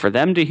 for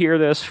them to hear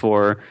this,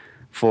 for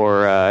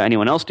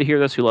anyone else to hear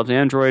this who loves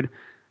Android.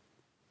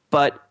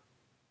 But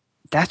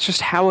that's just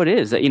how it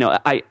is. That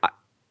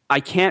I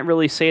can't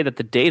really say that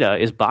the data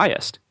is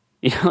biased.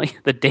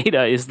 The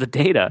data is the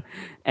data,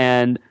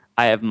 and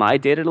I have my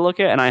data to look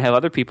at, and I have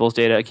other people's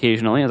data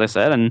occasionally, as I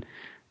said,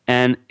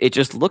 and it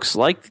just looks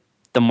like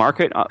the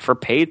market for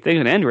paid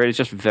things in Android is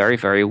just very,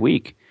 very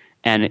weak,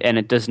 and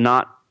it does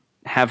not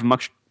have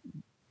much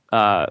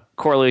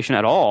correlation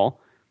at all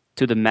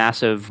to the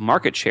massive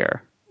market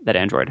share that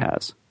Android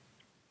has.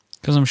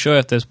 Because I'm sure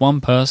if there's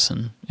one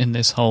person in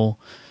this whole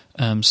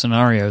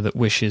scenario that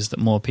wishes that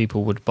more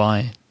people would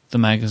buy the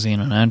magazine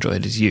on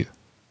Android, is you.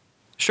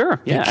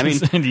 Sure, yeah. I mean,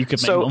 you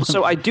could make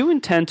so I do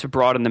intend to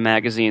broaden the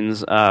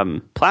magazine's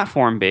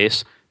platform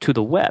base to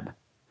the web.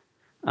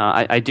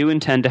 I do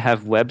intend to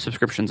have web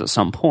subscriptions at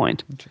some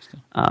point.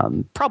 Interesting.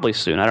 Probably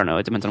soon. I don't know.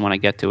 It depends on when I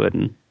get to it,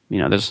 and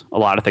there's a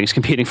lot of things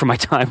competing for my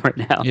time right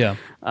now. Yeah.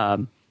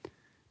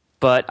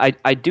 But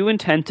I do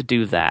intend to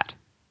do that,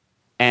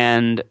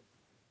 and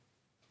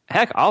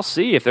heck, I'll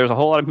see if there's a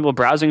whole lot of people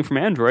browsing from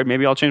Android.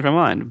 Maybe I'll change my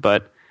mind,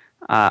 but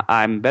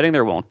I'm betting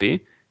there won't be,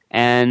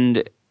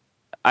 and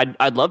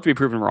I'd love to be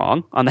proven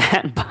wrong on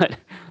that, but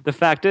the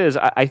fact is,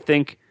 I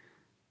think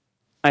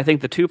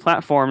the two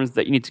platforms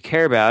that you need to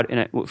care about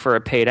for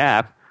a paid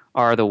app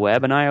are the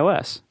web and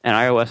iOS, and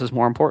iOS is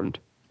more important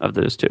of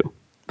those two.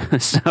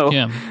 So,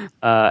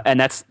 yeah. And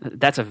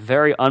that's a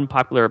very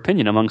unpopular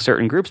opinion among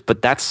certain groups,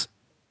 but that's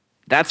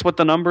what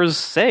the numbers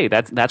say.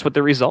 That's what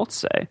the results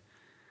say.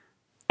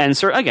 And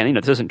again,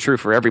 this isn't true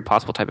for every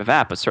possible type of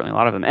app, but certainly a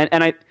lot of them.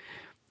 And I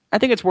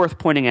think it's worth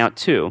pointing out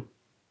too.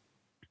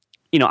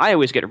 I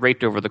always get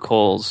raked over the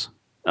coals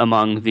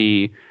among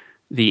the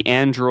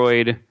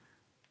Android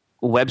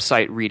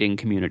website reading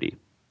community.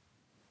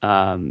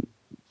 Even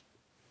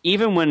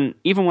when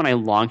I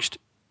launched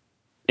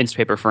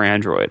Instapaper for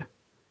Android,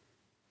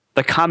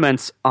 the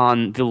comments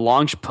on the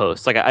launch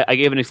post, like I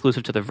gave an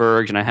exclusive to The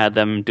Verge and I had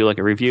them do like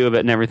a review of it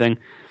and everything.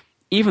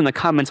 Even the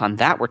comments on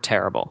that were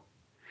terrible.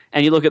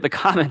 And you look at the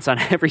comments on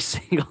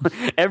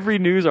every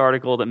news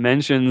article that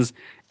mentions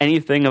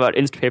anything about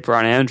Instapaper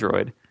on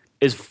Android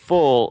is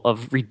full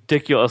of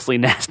ridiculously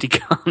nasty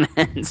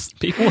comments.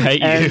 People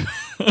hate you.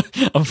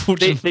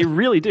 Unfortunately, they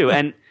really do.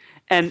 And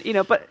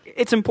but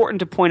it's important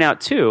to point out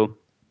too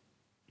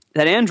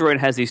that Android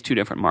has these two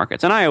different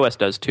markets, and iOS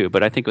does too.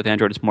 But I think with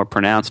Android, it's more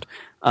pronounced.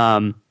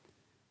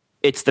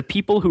 It's the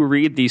people who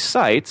read these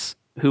sites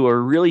who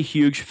are really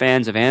huge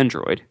fans of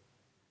Android,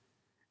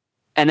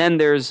 and then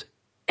there's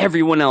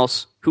everyone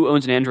else who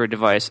owns an Android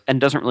device and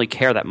doesn't really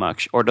care that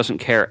much, or doesn't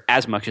care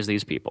as much as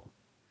these people.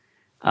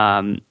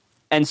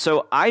 And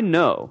so I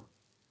know,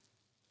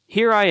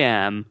 here I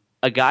am,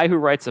 a guy who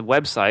writes a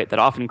website that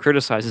often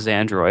criticizes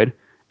Android,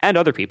 and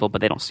other people, but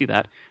they don't see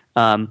that.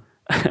 A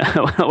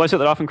website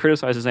that often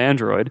criticizes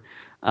Android.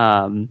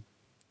 I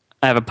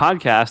have a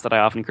podcast that I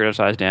often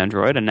criticized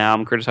Android, and now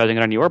I'm criticizing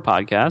it on your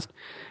podcast.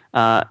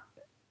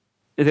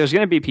 There's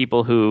going to be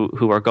people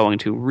who are going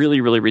to really,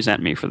 really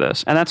resent me for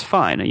this, and that's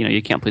fine.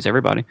 You can't please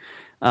everybody.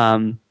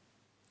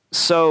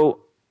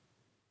 So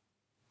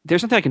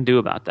there's nothing I can do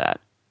about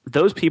that.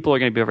 Those people are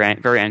going to be very,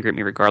 very angry at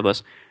me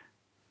regardless.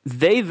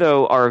 They,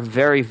 though, are a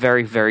very,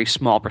 very, very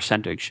small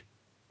percentage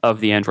of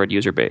the Android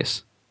user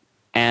base.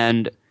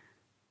 And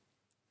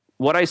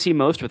what I see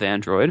most with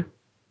Android,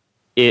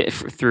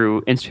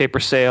 through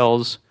Instapaper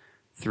sales,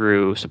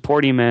 through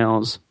support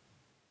emails,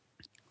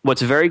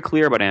 what's very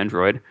clear about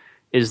Android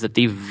is that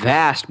the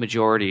vast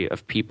majority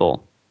of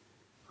people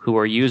who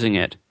are using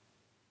it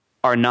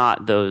are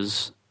not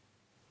those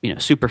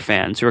super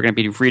fans who are going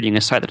to be reading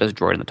a site that has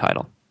Droid in the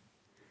title.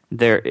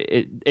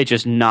 It's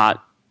just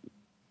not.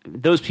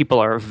 Those people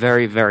are a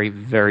very, very,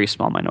 very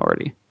small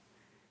minority.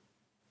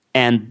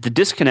 And the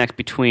disconnect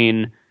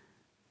between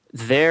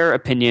their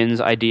opinions,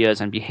 ideas,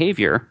 and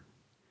behavior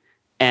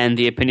and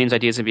the opinions,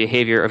 ideas, and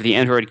behavior of the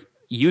Android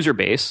user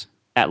base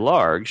at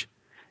large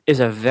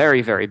is a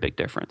very, very big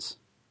difference.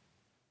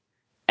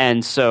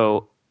 And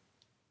so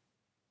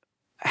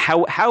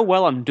how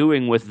well I'm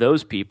doing with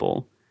those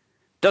people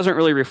doesn't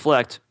really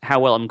reflect how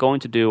well I'm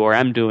going to do or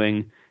am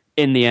doing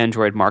in the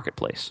Android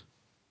marketplace.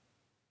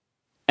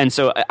 And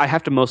so I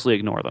have to mostly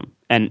ignore them.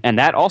 And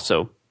that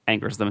also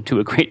angers them to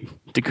a great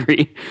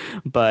degree.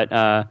 But,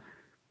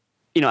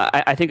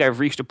 I think I've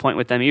reached a point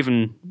with them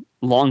even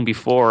long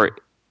before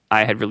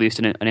I had released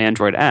an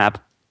Android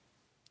app.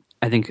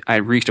 I think I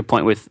reached a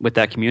point with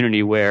that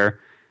community where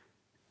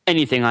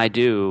anything I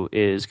do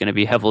is going to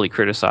be heavily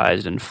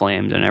criticized and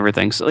flamed and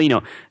everything. So,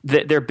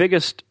 their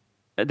biggest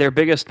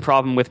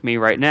problem with me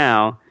right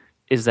now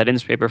is that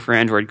Instapaper for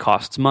Android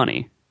costs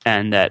money,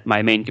 and that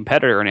my main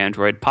competitor in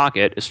Android,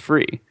 Pocket, is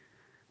free.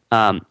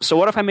 So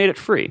what if I made it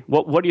free?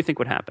 What do you think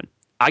would happen?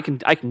 I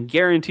can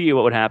guarantee you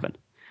what would happen.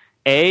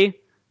 I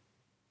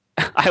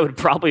would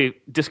probably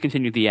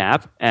discontinue the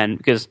app, and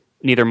because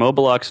neither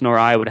Mobilux nor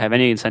I would have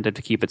any incentive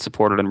to keep it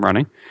supported and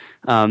running.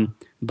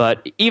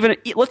 But even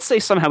let's say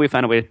somehow we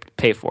found a way to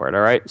pay for it.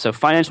 All right, so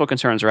financial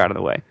concerns are out of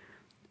the way.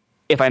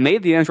 If I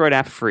made the Android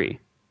app free,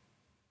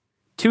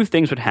 two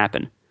things would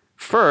happen.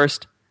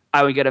 First,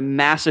 I would get a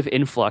massive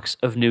influx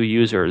of new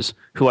users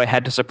who I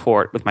had to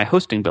support with my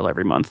hosting bill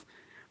every month,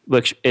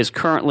 which is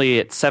currently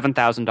at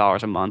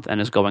 $7,000 a month and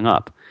is going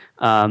up.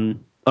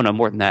 Oh, no,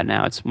 more than that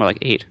now. It's more like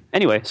 $8,000.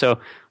 Anyway, so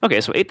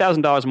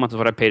 $8,000 a month is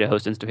what I pay to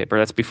host Instapaper.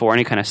 That's before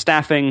any kind of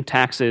staffing,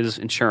 taxes,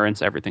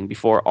 insurance, everything.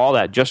 Before all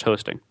that, just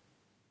hosting.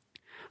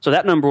 So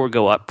that number would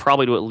go up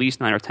probably to at least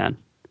 9 or 10.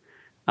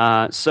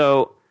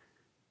 So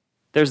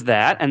there's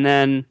that. And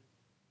then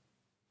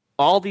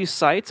all these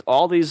sites,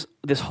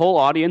 this whole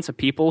audience of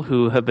people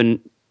who have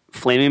been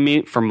flaming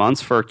me for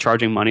months for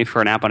charging money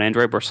for an app on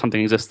Android where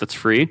something exists that's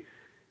free,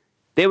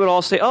 they would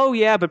all say, "Oh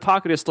yeah, but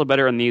Pocket is still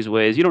better in these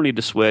ways. You don't need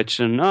to switch."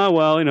 And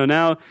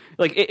now,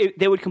 like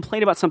they would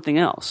complain about something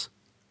else.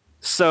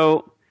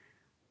 So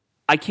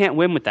I can't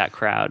win with that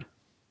crowd.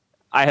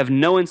 I have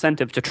no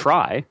incentive to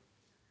try,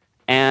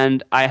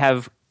 and I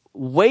have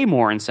way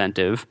more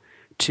incentive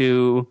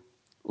to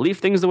leave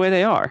things the way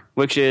they are,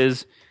 which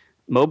is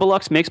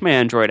Mobilux makes my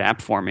Android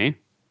app for me.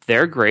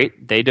 They're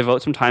great. They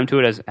devote some time to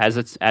it as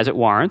it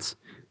warrants.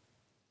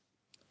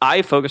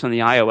 I focus on the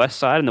iOS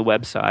side and the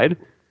web side,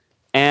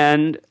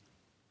 and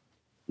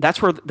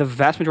that's where the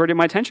vast majority of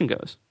my attention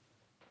goes.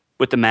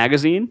 With the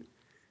magazine,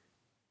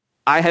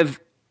 I have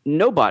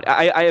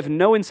I have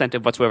no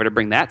incentive whatsoever to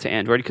bring that to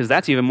Android because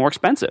that's even more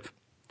expensive.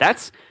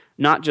 That's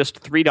not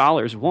just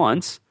 $3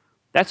 once,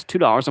 that's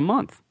 $2 a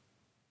month.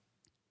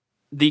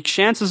 The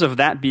chances of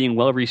that being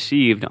well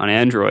received on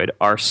Android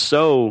are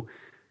so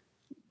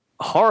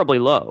horribly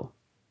low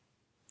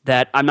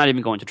that I'm not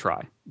even going to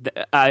try.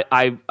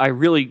 I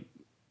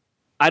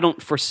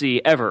don't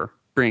foresee ever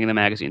bringing the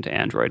magazine to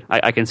Android.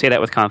 I can say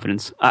that with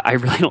confidence. I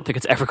really don't think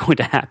it's ever going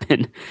to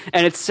happen.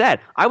 And it's sad.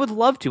 I would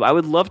love to. I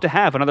would love to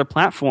have another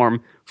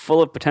platform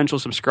full of potential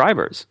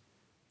subscribers.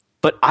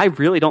 But I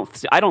really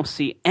don't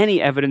see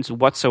any evidence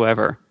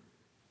whatsoever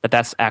that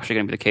that's actually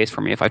going to be the case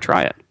for me if I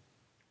try it.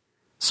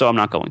 So I'm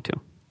not going to.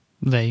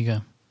 There you go.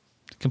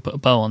 You can put a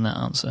bow on that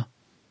answer.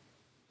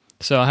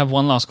 So I have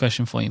one last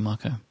question for you,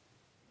 Marco.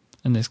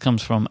 And this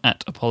comes from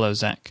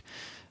 @ApolloZach.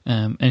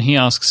 And he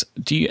asks,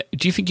 do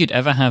you think you'd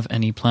ever have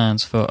any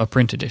plans for a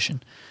print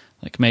edition?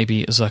 Like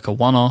maybe as like a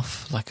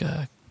one-off, like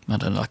a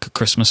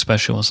Christmas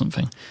special or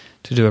something,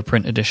 to do a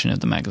print edition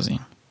of the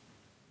magazine?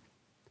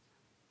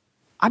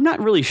 I'm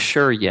not really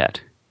sure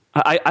yet.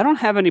 I don't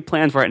have any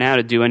plans right now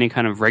to do any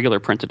kind of regular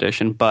print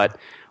edition, but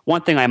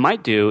one thing I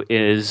might do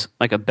is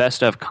like a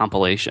best of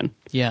compilation.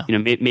 Yeah.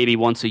 Maybe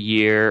once a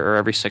year or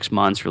every 6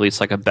 months release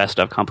like a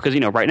best of comp. Because,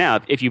 right now,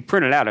 if you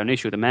printed out an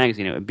issue of the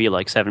magazine, it would be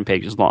like 7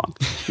 pages long.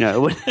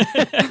 It would.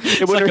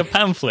 It's like a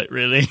pamphlet,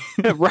 really.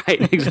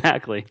 Right,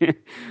 exactly.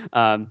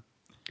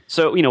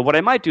 So, what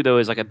I might do, though,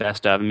 is like a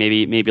best of, and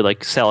maybe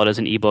like sell it as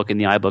an ebook in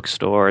the iBook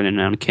store and then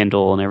on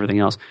Kindle and everything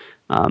else.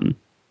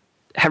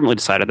 Haven't really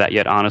decided that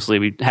yet, honestly.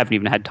 We haven't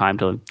even had time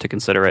to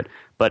consider it.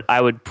 But I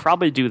would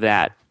probably do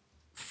that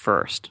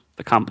first,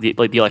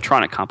 the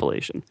electronic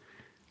compilation,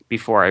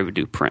 before I would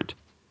do print.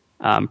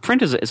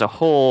 Print is a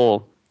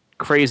whole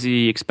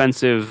crazy,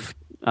 expensive,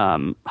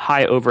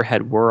 high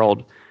overhead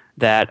world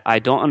that I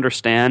don't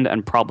understand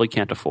and probably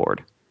can't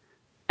afford.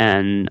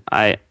 And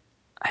I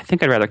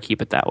think I'd rather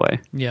keep it that way.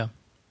 Yeah.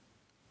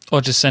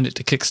 Or just send it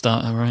to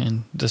Kickstarter, right,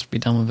 and just be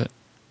done with it.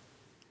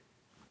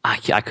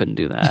 I couldn't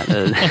do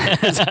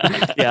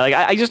that. Yeah,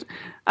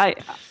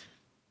 like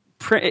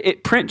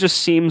print just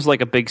seems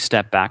like a big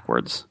step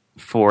backwards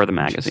for the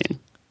magazine.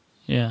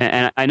 Yeah,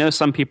 and I know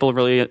some people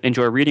really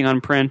enjoy reading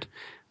on print,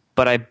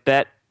 but I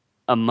bet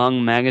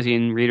among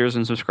magazine readers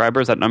and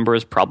subscribers that number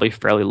is probably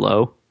fairly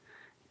low,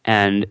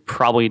 and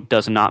probably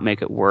does not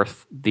make it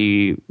worth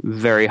the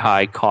very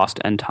high cost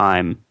and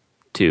time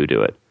to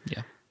do it.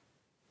 Yeah,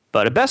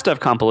 but a best of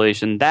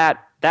compilation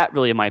that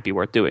really might be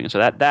worth doing. So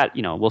that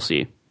we'll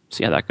see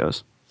how that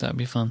goes. That'd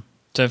be fun.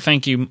 So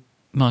thank you,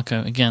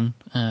 Marco, again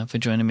for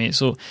joining me.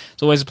 It's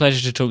always a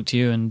pleasure to talk to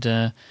you, and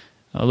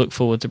I look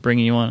forward to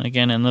bringing you on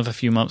again in another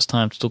few months'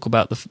 time to talk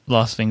about the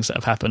last things that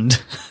have happened.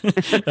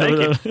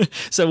 Thank you.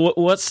 So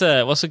what's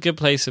a good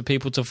place for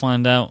people to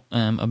find out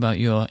about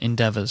your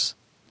endeavors?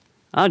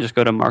 I'll just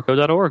go to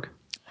marco.org.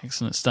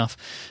 Excellent stuff.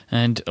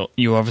 And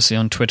you're obviously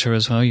on Twitter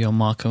as well. You're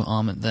Marco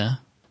Arment there.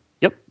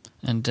 Yep.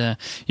 And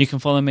you can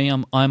follow me.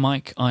 I'm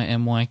iMyke,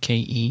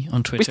 IMYKE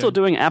on Twitter. Are we still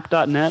doing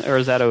app.net, or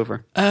is that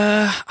over?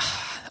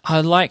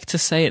 I like to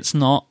say it's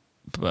not,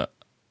 but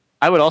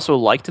I would also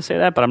like to say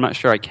that, but I'm not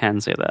sure I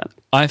can say that.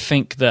 I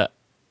think that,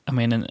 I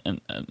mean,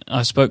 and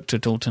I spoke to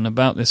Dalton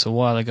about this a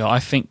while ago, I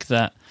think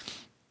that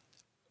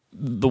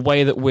the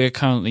way that we're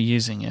currently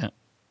using it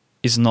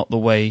is not the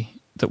way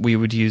that we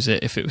would use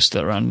it if it was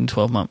still around in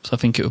 12 months. I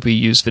think it would be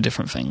used for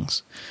different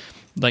things.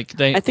 I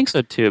think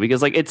so too,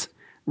 because it's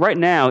right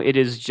now it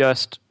is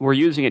just, we're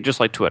using it just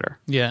like Twitter.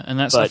 Yeah,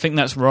 and I think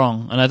that's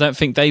wrong, and I don't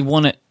think they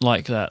want it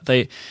like that.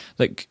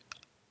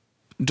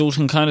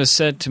 Dalton kind of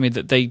said to me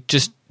that they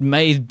just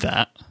made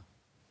that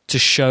to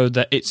show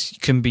that it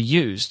can be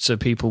used, so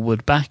people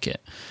would back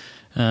it.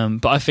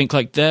 But I think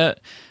like their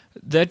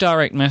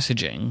direct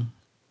messaging,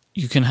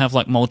 you can have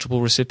like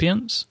multiple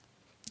recipients.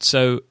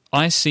 So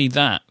I see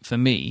that for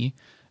me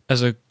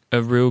as a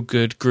real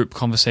good group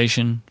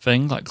conversation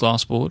thing, like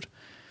Glassboard.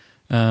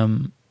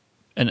 And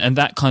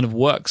that kind of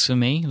works for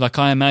me. Like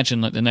I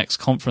imagine like the next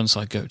conference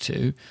I go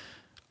to,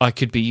 I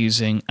could be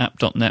using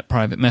app.net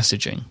private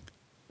messaging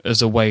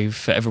as a way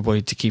for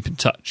everybody to keep in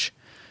touch.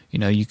 You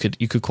know, you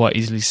could quite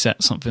easily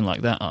set something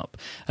like that up.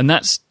 And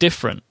that's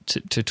different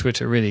to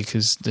Twitter, really,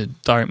 because the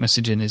direct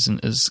messaging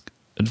isn't as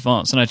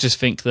advanced. And I just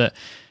think that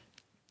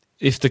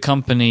if the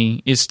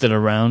company is still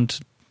around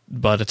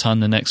by the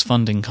time the next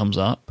funding comes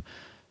up,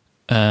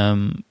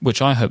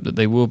 which I hope that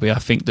they will be, I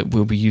think that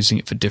we'll be using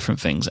it for different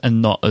things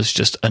and not as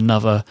just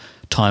another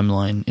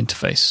timeline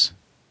interface.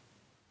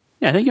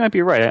 Yeah, I think you might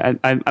be right.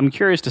 I'm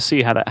curious to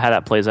see how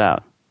that plays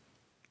out.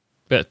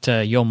 But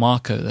you're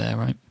Marco there,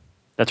 right?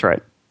 That's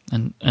right.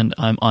 And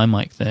I'm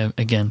iMyke there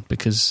again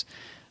because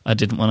I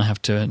didn't want to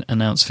have to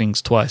announce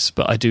things twice,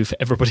 but I do for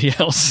everybody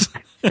else.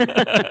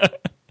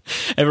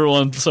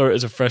 Everyone saw it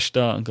as a fresh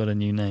start and got a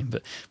new name,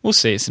 but we'll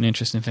see. It's an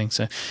interesting thing.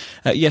 So,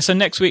 so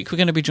next week we're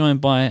going to be joined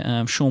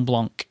by Sean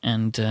Blanc,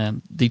 and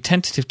the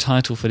tentative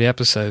title for the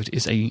episode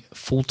is a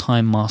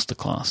full-time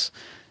masterclass.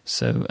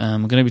 So we're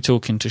going to be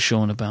talking to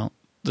Sean about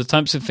the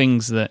types of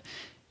things that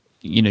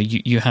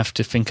you have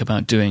to think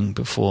about doing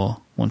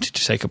before wanting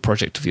to take a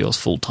project of yours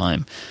full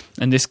time.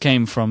 And this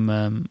came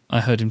from I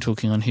heard him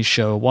talking on his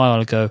show a while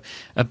ago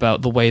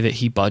about the way that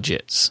he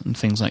budgets and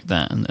things like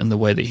that, and the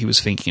way that he was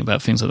thinking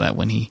about things like that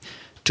when he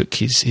took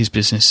his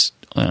business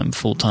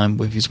full time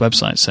with his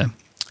website. So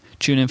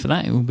tune in for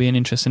that. It will be an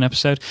interesting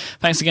episode.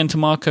 Thanks again to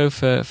Marco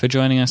for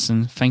joining us,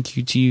 and thank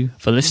you to you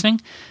for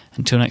listening.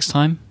 Until next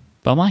time,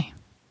 bye-bye.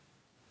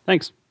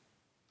 Thanks.